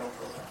 I don't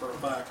know that for a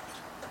fact.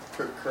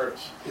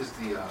 Curtis. Is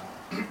the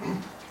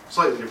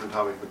slightly different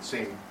topic, but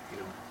same,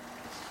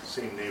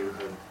 same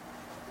neighborhood.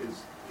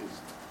 Is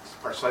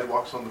are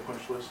sidewalks on the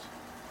punch list?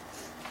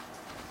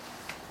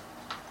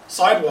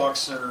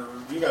 Sidewalks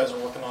you guys are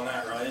working on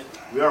that, right?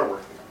 We are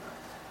working on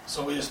that.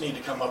 So we just need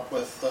to come up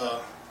with,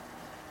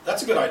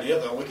 that's a good idea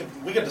though.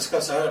 We could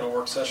discuss that at a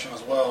work session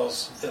as well,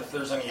 as if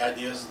there's any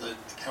ideas that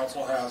the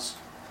council has.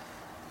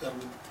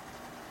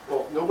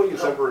 Well,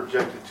 nobody's ever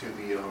objected to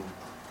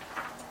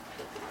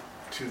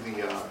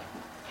the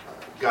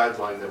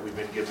guideline that we've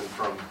been given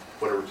from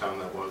whatever town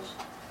that was,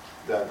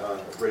 that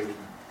rated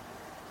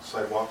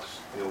sidewalks,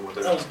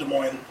 whether That was Des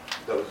Moines.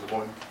 that was Des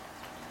Moines.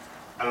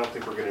 I don't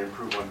think we're going to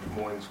improve on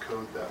Des Moines'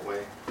 code that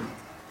way.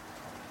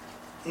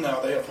 No,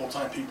 they have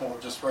full-time people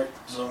that just write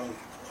zoning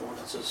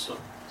ordinances.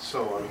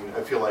 So, I mean,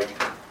 I feel like,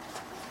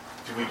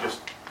 do we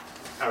just,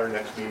 at our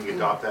next meeting,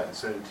 adopt that and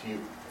send it to you,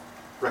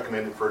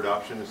 recommend it for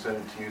adoption and send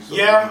it to you so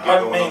Yeah, that we can get I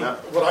going mean, on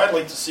that? what I'd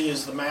like to see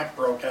is the map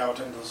broke out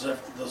into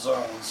the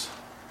zones.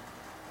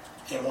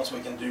 And once we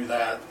can do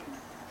that,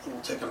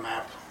 we'll take a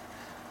map,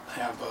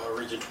 have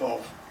Region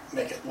 12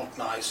 make it look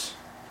nice,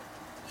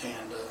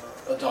 and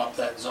adopt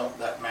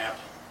that map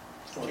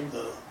with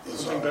the Something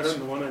zones. better than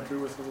the one I drew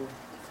with the little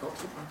felt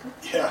tip marker?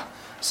 Yeah.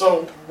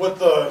 So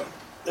with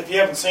if you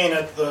haven't seen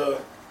it,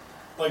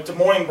 like Des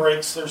Moines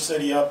breaks their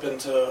city up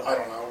into, I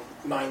don't know,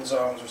 9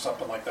 zones or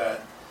something like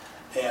that.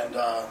 And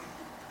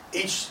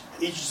each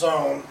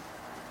zone,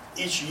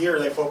 each year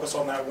they focus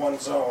on that one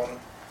zone,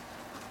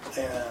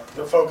 and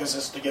their focus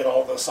is to get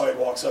all the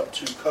sidewalks up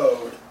to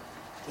code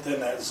within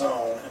that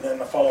zone, and then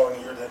the following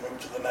year they move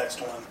to the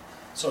next one.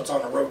 So it's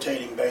on a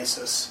rotating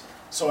basis.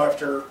 So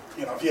after,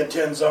 if you had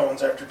 10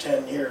 zones, after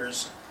 10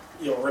 years,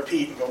 you'll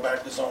repeat and go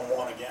back to zone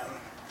 1 again,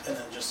 and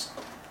then just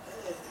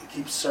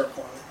keep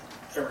circling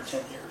every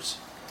 10 years.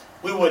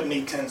 We wouldn't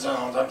need 10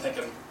 zones. I'm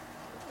thinking,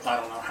 I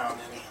don't know how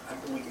many.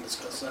 We can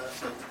discuss that.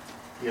 But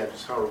Yeah,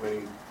 just how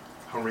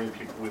many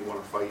people we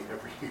want to fight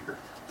every year.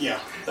 yeah,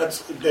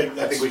 that's big.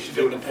 I think we should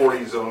do it in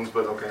 40 zones,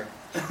 but okay.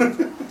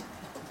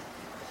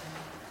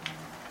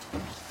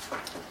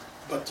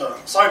 But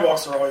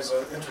sidewalks are always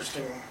an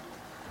interesting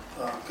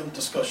good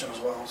discussion as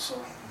well. So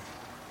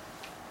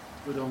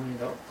With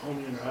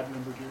only in odd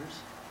numbered years?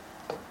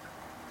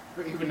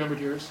 Or even numbered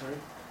years, sorry.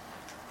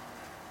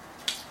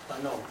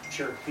 I know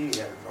Cherokee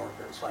had an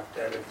ordinance like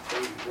that. If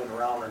they went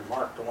around and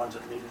marked the ones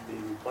that needed to be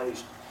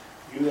replaced,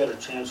 you had a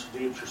chance to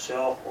do it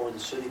yourself, or the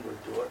city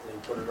would do it,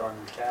 and they put it on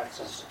your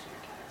taxes.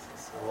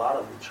 And a lot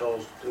of them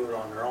chose to do it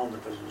on their own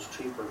because it was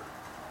cheaper.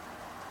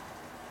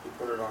 You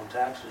put it on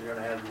taxes, you're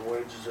gonna have the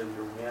wages of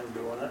your men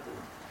doing it.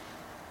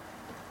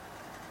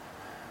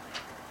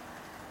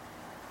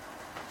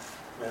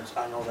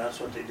 I know that's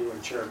what they do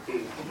in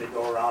Cherokee. They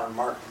go around and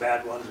mark the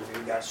bad ones, and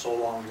you got so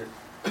long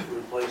to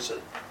replace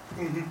it.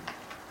 mm-hmm.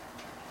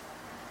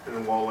 And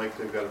in Wall Lake,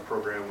 they've got a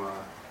program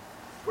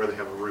where they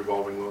have a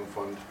revolving loan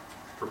fund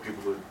for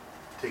people to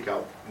take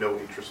out no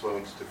interest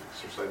loans to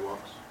fix their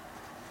sidewalks.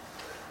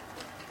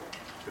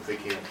 If they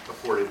can't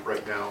afford it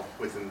right now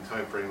within the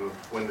time frame of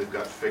when they've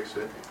got to fix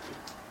it.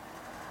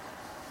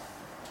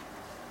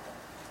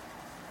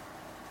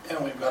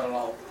 And we've got it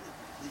all.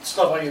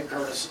 Stuff like it,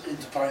 Curtis, it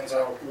defines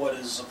out what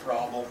is the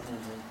problem.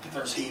 Mm-hmm. If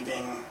there's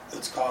heaving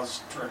that's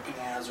caused tripping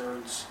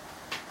hazards,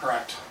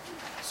 cracked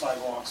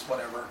sidewalks,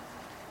 whatever.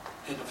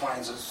 It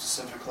defines it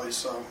specifically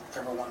so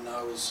everyone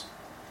knows.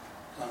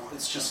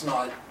 It's just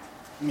not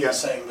me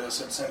saying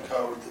this, it's in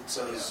code that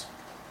says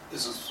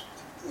this is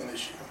an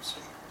issue. So.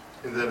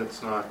 And then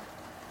it's not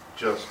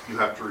just you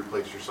have to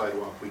replace your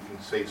sidewalk, we can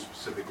say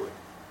specifically.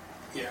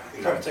 Yeah,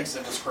 it kind of takes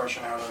the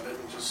discretion out of it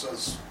and just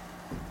says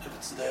if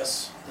it's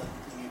this, then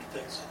you need to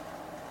fix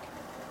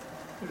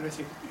it. And I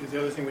think the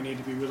other thing we need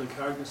to be really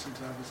cognizant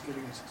of is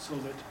getting it so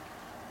that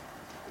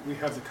we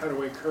have the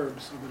cutaway curb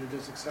so that it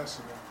is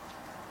accessible.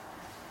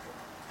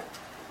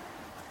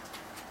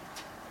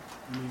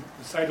 I mean,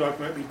 the sidewalk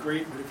might be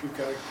great, but if you've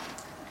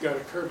got a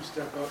curb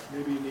step up,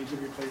 maybe you need to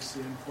replace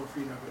the end 4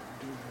 feet of it and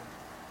do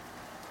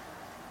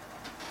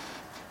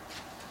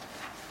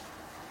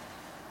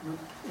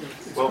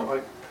that.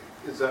 Well,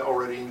 is that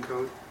already in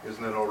code?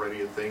 Isn't that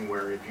already a thing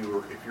where if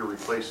you're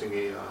replacing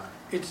a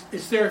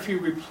It's there if you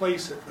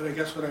replace it, but I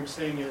guess what I'm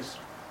saying is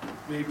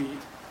maybe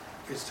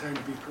it's time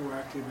to be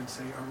proactive and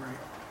say, all right,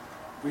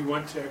 we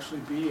want to actually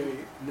be a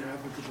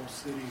navigable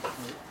city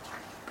for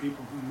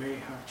people who may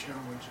have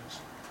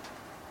challenges.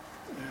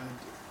 And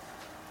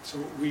so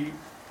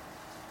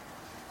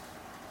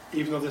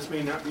even though this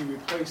may not be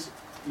replaced,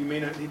 you may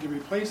not need to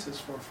replace this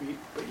 4 feet,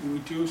 but you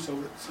would do so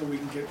we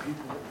can get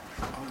people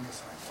on the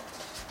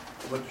sidewalks.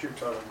 What you're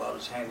talking about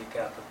is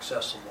handicap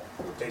accessible,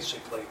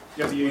 basically.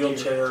 Yeah, the ADA.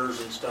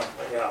 Wheelchairs and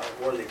stuff, yeah,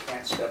 where they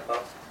can't step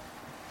up.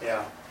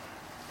 Yeah.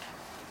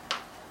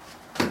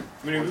 I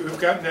mean, we've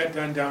gotten that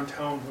done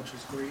downtown, which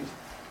is great,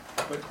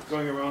 but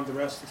going around the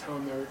rest of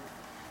town, there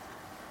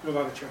are a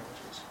lot of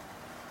challenges.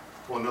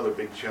 Well, another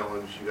big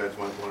challenge you guys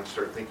might want to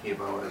start thinking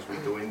about as we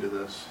go into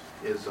this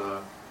is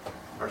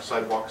our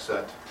sidewalk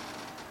set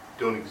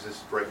don't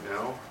exist right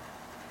now,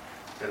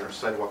 and our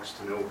sidewalks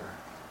to nowhere.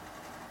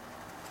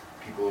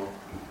 People,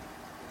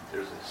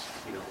 there's this,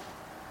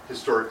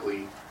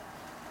 historically,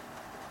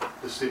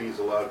 the city has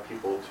allowed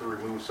people to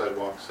remove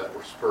sidewalks that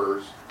were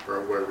spurs, or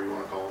whatever you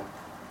want to call them,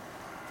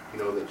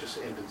 that just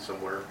ended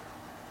somewhere.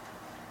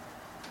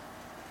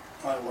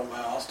 One by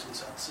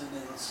Austin's house,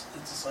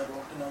 it's a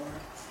sidewalk to nowhere.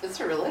 Is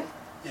it really?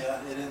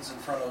 Yeah, it ends in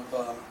front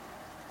of,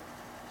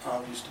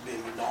 used to be a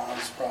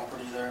McDonald's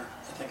property there.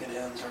 I think it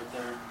ends right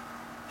there.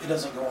 It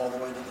doesn't go all the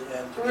way to the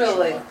end.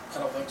 Really? I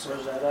don't think so.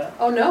 Where's that at?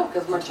 Oh, no,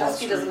 because Twelfth Marcheski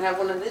Street. doesn't have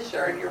one in this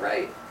yard, you're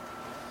right. And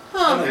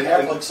Huh. the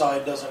Catholic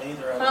side doesn't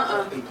either. I don't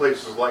Uh-uh. think. In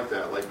places like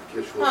that, like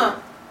Gishwa, Huh.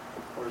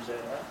 Where's that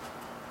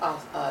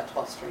at?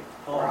 12th Street,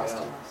 Oh, or yeah. Austin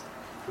House.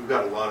 we've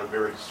got a lot of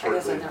very I guess I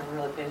historically never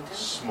really paid attention.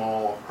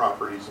 small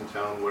properties in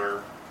town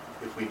where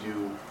if we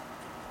do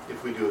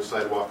a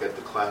sidewalk at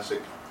the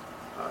classic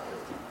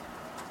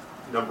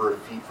number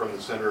of feet from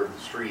the center of the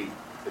street,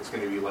 it's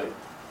going to be like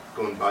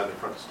going by the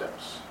front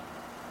steps.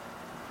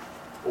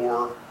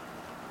 Or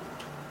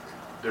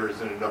there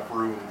isn't enough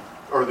room,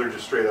 or there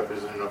just straight up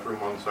isn't enough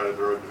room on the side of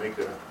the road to make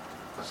a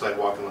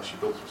sidewalk unless you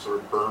build some sort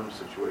of berm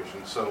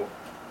situation. So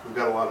we've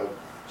got a lot of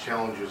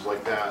challenges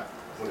like that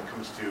when it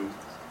comes to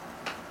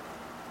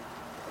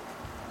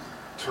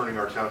turning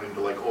our town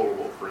into like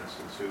Oldville, for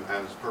instance, who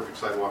has perfect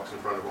sidewalks in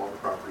front of all the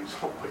properties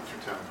all the way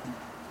through town.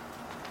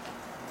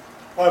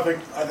 Well,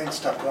 I think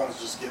step one is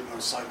just getting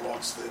those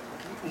sidewalks that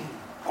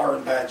are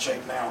in bad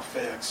shape now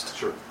fixed.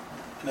 Sure.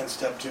 And then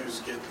step two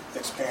is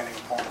expanding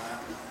upon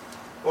that.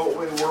 Well,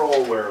 we're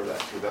all aware of that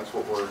too. That's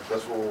what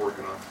we're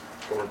working on.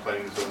 What we're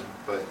planning to do.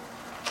 But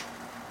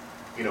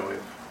if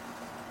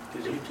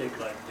Because you take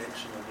like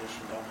Dixon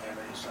Edition, don't have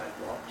any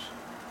sidewalks.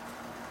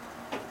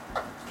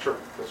 sure,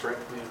 that's right.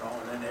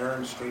 And then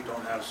Aaron Street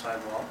don't have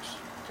sidewalks.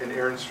 And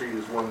Aaron Street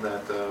is one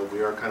that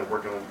we are kind of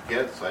working on to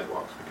get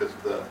sidewalks because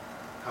of the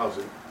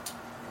housing.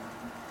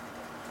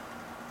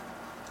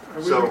 Are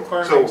we So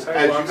requiring as you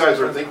sidewalks guys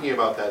in are thinking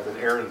about that, then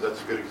Aaron's,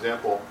 that's a good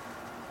example.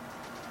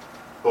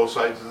 Both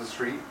sides of the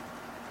street,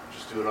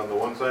 just do it on the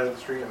one side of the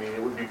street. I mean,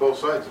 it would be both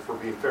sides if we're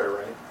being fair,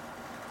 right?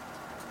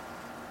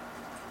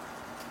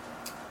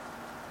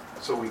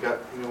 So we've got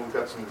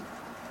some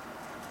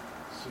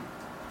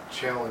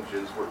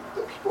challenges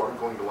that people aren't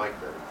going to like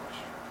very much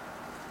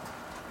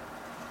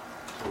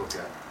to look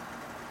at.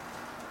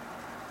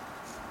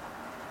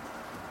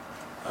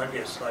 I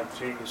guess like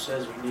Jamie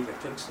says, we need to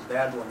fix the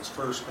bad ones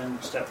first,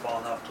 then step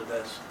on up to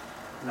this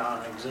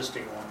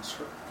non-existing ones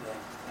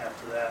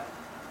after that.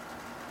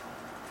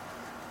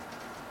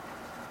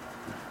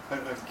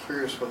 I'm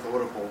curious with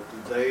Oldville,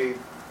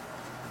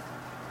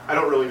 I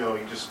don't really know.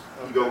 You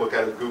go look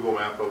at a Google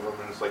map of them,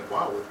 and it's like,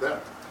 wow, look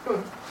at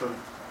that.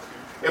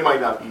 It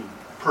might not be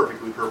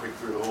perfectly perfect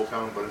through the whole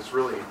town, but it's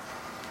really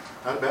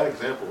not a bad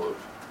example of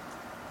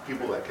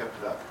people that kept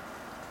it up.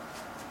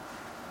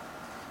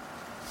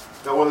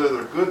 Now, whether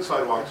they're good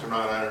sidewalks or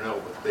not, I don't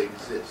know, but they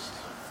exist.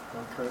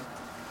 Okay.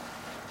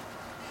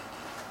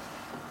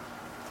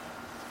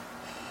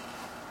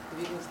 Have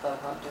you guys thought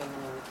about doing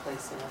any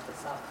replacing at the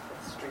south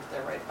of the street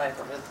there, right by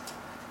where his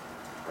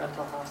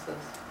rental house is?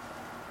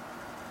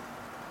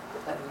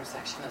 That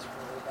intersection is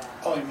really bad.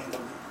 Oh, you mean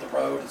the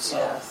road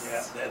itself?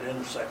 Yes. Yeah, that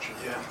intersection.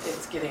 Yeah.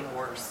 It's getting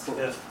worse.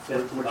 Fifth Which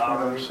and one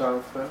Bowery. on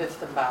South Fifth?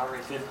 Fifth and Bowery.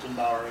 Fifth and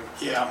Bowery.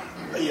 Yeah.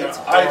 It's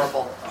I've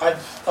horrible.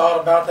 thought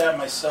about that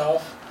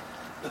myself,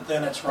 but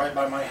then it's right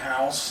by my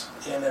house,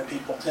 and then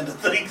people tend to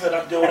think that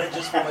I'm doing it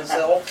just for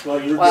myself. Well,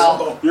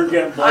 Well, you're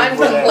getting blamed I'm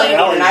for that complaining,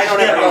 alley. and I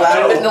don't ever go out.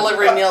 I've been Yeah.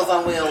 delivering Meals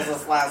on Wheels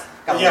this last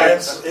couple Yeah,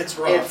 weeks. it's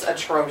rough. It's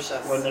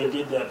atrocious. When they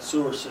did that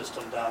sewer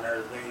system down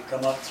there, they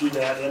come up through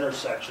that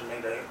intersection,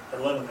 they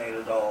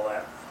eliminated all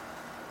that.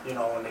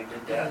 When they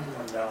did that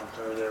one down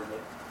through there, but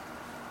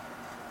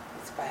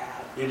It's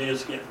bad. it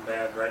is getting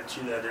bad right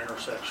through that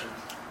intersection.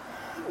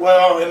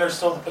 Well, and there's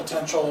still the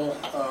potential,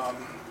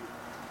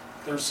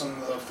 there's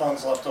some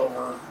funds left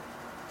over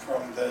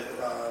from the,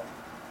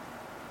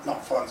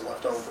 not funds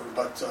left over,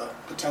 but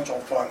potential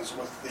funds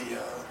with the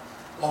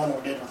loan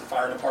we did with the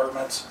fire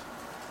department.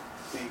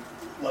 We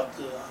left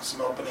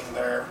some opening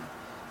there,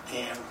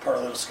 and part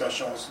of the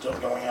discussion was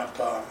going up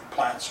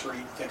Platt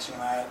Street, fixing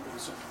that, and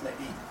so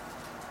maybe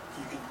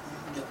you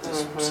could get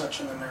this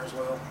section in there as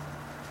well.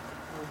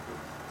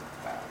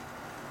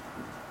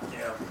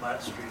 Yeah,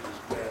 Platt Street is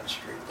a bad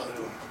street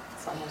too.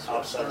 It's almost worse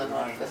Outside than the of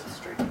North mine. Fifth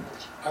Street.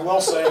 I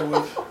will say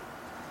we've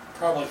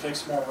probably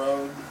fixed more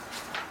road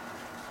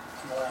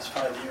in the last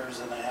 5 years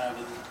than they have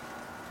in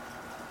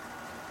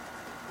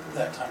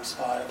that times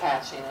 5.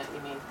 Patching it,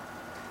 you mean?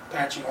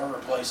 Patching or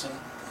replacing.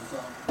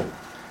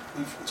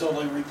 We've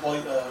totally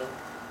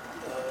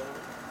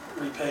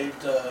repaved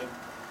the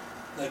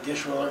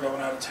Gishwiller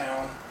going out of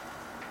town.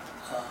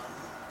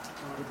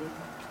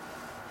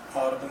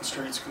 Audubon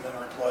Street's been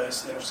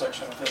replaced. The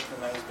intersection of 5th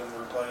and Main has been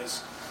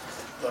replaced.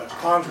 The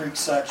concrete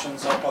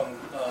sections up on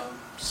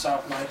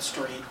South 9th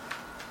Street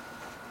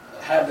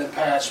have been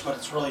patched, but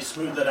it's really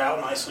smoothed it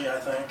out nicely, I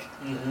think.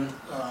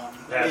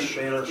 Past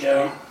Shaler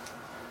Street.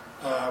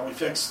 Yeah. We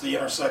fixed the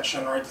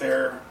intersection right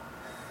there.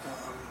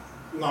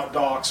 Not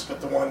Docks, but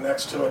the one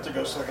next to it that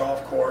goes to the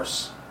golf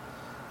course.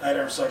 That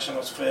intersection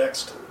was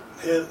fixed.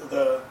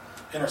 The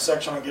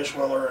intersection on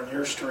Gishwiller and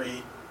your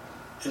street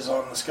is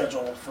on the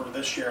schedule for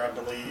this year, I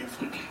believe.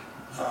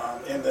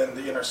 And then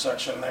the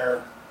intersection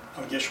there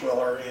on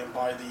Gishwiller and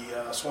by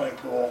the swimming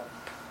pool,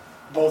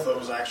 both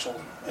those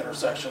actual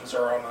intersections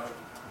are on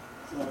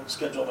a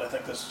scheduled, I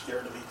think, this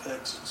year to be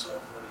fixed. So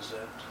What is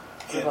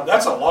that? and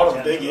that's a lot of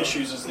the big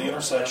issues is the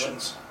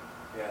intersections.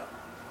 Yeah.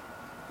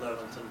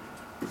 11th and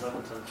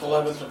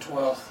 11th and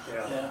 12th.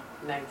 Yeah.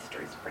 9th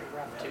Street's pretty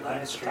rough too. Yeah, when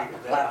 9th it's Street. on the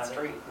flat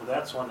street. Well,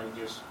 that's when they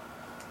just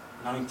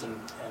 9th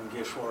and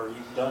Gishwiller.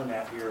 You've done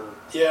that here.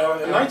 Yeah,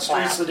 and 9th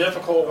Street's the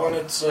difficult one.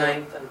 It's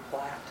 9th and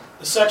flat.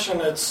 the section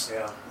that's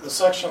Yeah. the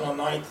section on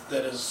 9th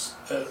that is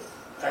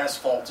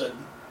asphalted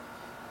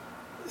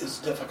is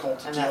difficult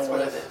to And deal that's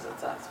what it with. is.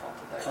 It's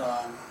asphalted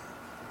there.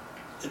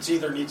 It's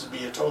either needs to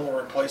be a total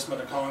replacement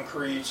of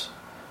concrete,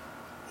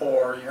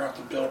 or you have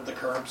to build the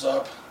curbs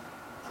up.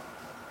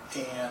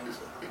 And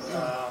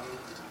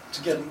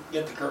to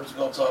get the curbs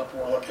built up,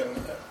 we're looking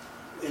at,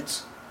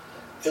 it's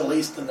at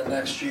least in the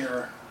next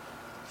year,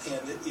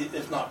 and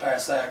if not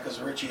past that,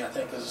 because Richie, I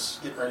think, is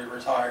getting ready to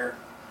retire.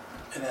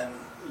 And then,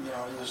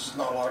 there's just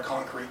not a lot of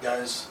concrete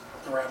guys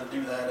around to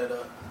do that at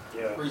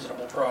a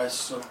reasonable price.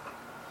 So,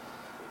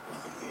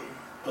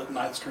 but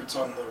 9th Street's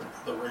on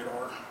the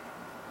radar.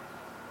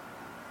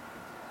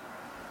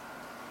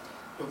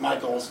 But my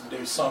goal is to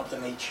do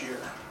something each year,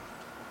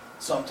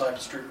 some type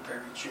of street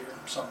repair each year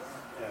somewhere.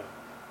 Yeah.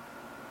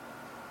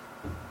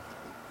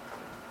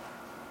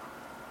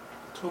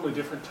 Totally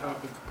different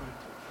topic,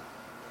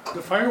 but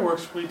the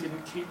fireworks really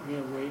didn't keep me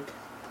awake.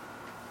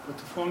 But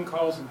the phone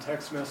calls and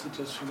text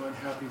messages from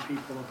unhappy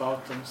people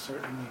about them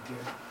certainly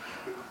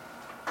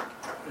did.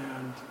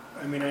 And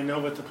I mean, I know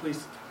what the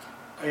police,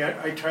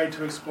 I tried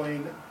to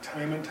explain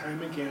time and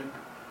time again,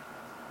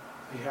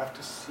 they have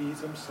to see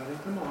them setting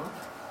them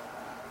off.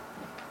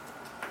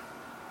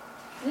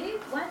 We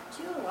went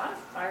to a lot of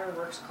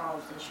fireworks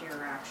calls this year,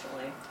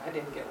 actually. I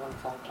didn't get one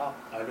phone call.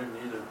 I didn't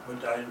either,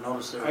 but I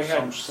noticed there I was had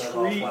some set off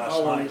 3 last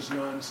night. hours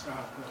nonstop.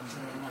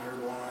 I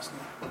heard one last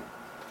night.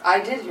 I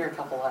did hear a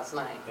couple last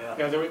night. Yeah.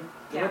 Yeah, there were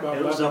about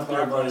It was 11 up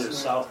there by last the night.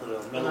 south of the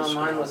middle No, school.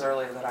 mine was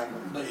earlier that I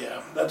heard. But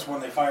yeah, that's when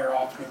they fire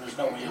off. I mean, there's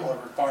no way you'll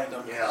ever find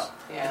them. Yeah.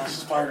 Yeah. This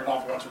is fired it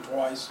off once or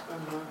twice.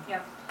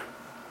 Yep.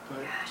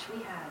 But Gosh,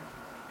 we had,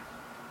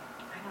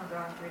 I know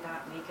going through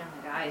that weekend,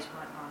 the guys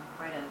went on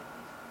quite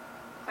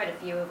a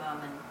few of them,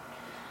 and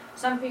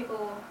some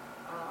people,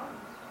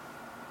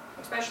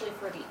 especially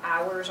for the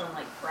hours on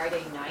like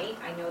Friday night,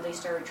 I know they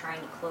started trying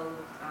to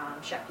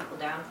shut people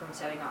down from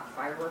setting off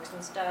fireworks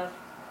and stuff,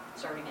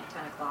 starting at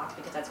 10 o'clock,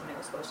 because that's when it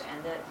was supposed to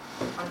end it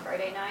on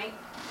Friday night.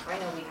 I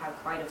know we have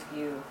quite a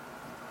few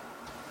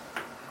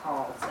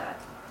calls that,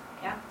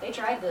 yeah, they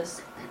tried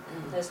this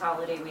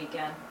holiday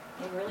weekend.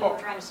 They really were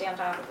trying to stay on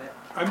top of it.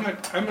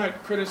 I'm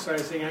not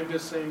criticizing, I'm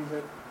just saying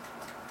that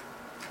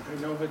I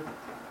know that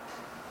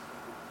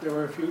there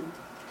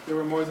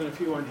were more than a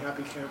few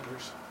unhappy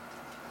campers.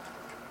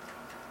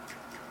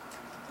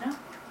 No?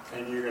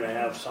 And you're gonna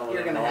have some of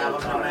You're them gonna all have the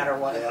them no time. matter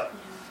what. Yeah.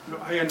 No,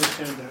 I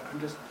understand that. I'm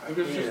You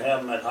just either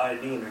have them at high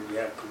noon or you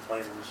have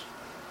complainers.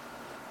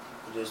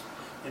 Just,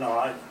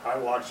 I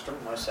watched them.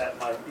 I sat in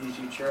my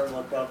easy chair and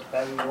looked out the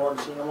patio door and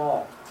seen them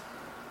all.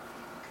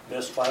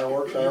 Best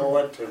fireworks I ever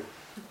went to.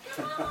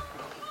 I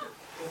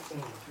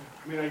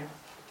mean,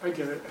 I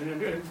get it.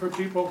 And for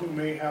people who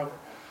may have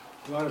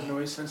a lot of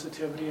noise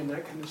sensitivity and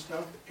that kind of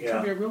stuff, it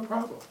can be a real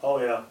problem. Oh,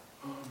 yeah.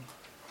 Um,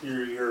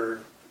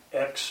 Your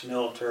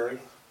ex-military,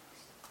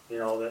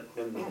 that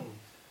been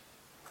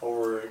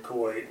over in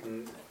Kuwait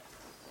and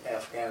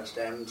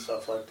Afghanistan and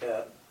stuff like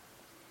that.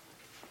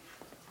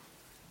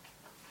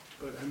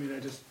 But I mean,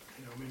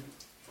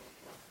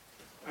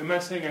 I'm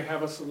not saying I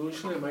have a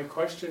solution, and my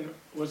question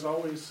was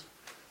always,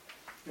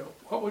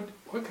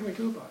 what can we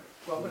do about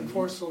it? Well,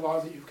 enforce the law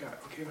that you've got.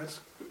 Okay,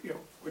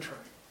 we're trying.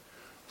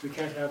 We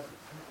can't have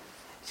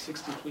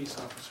 60 police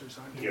officers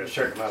on here. You're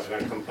certain I was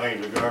going to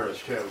complain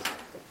regardless too.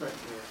 Right.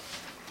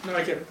 No,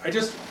 I get it. I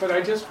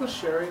just was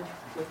sharing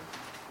that,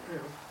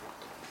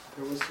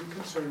 there was some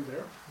concern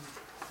there.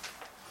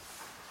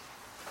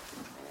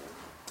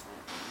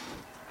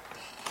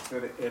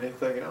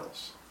 Anything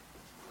else?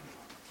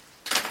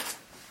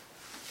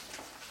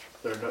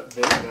 There not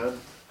being none,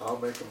 I'll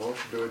make a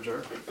motion to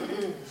adjourn.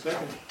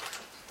 Second.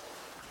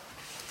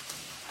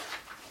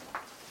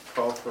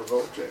 Call for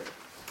vote, Jake.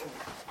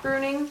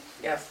 Bruning,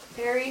 Yes.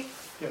 Perry,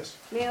 Yes.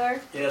 Mailer,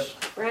 Yes.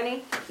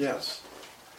 Rennie, Yes.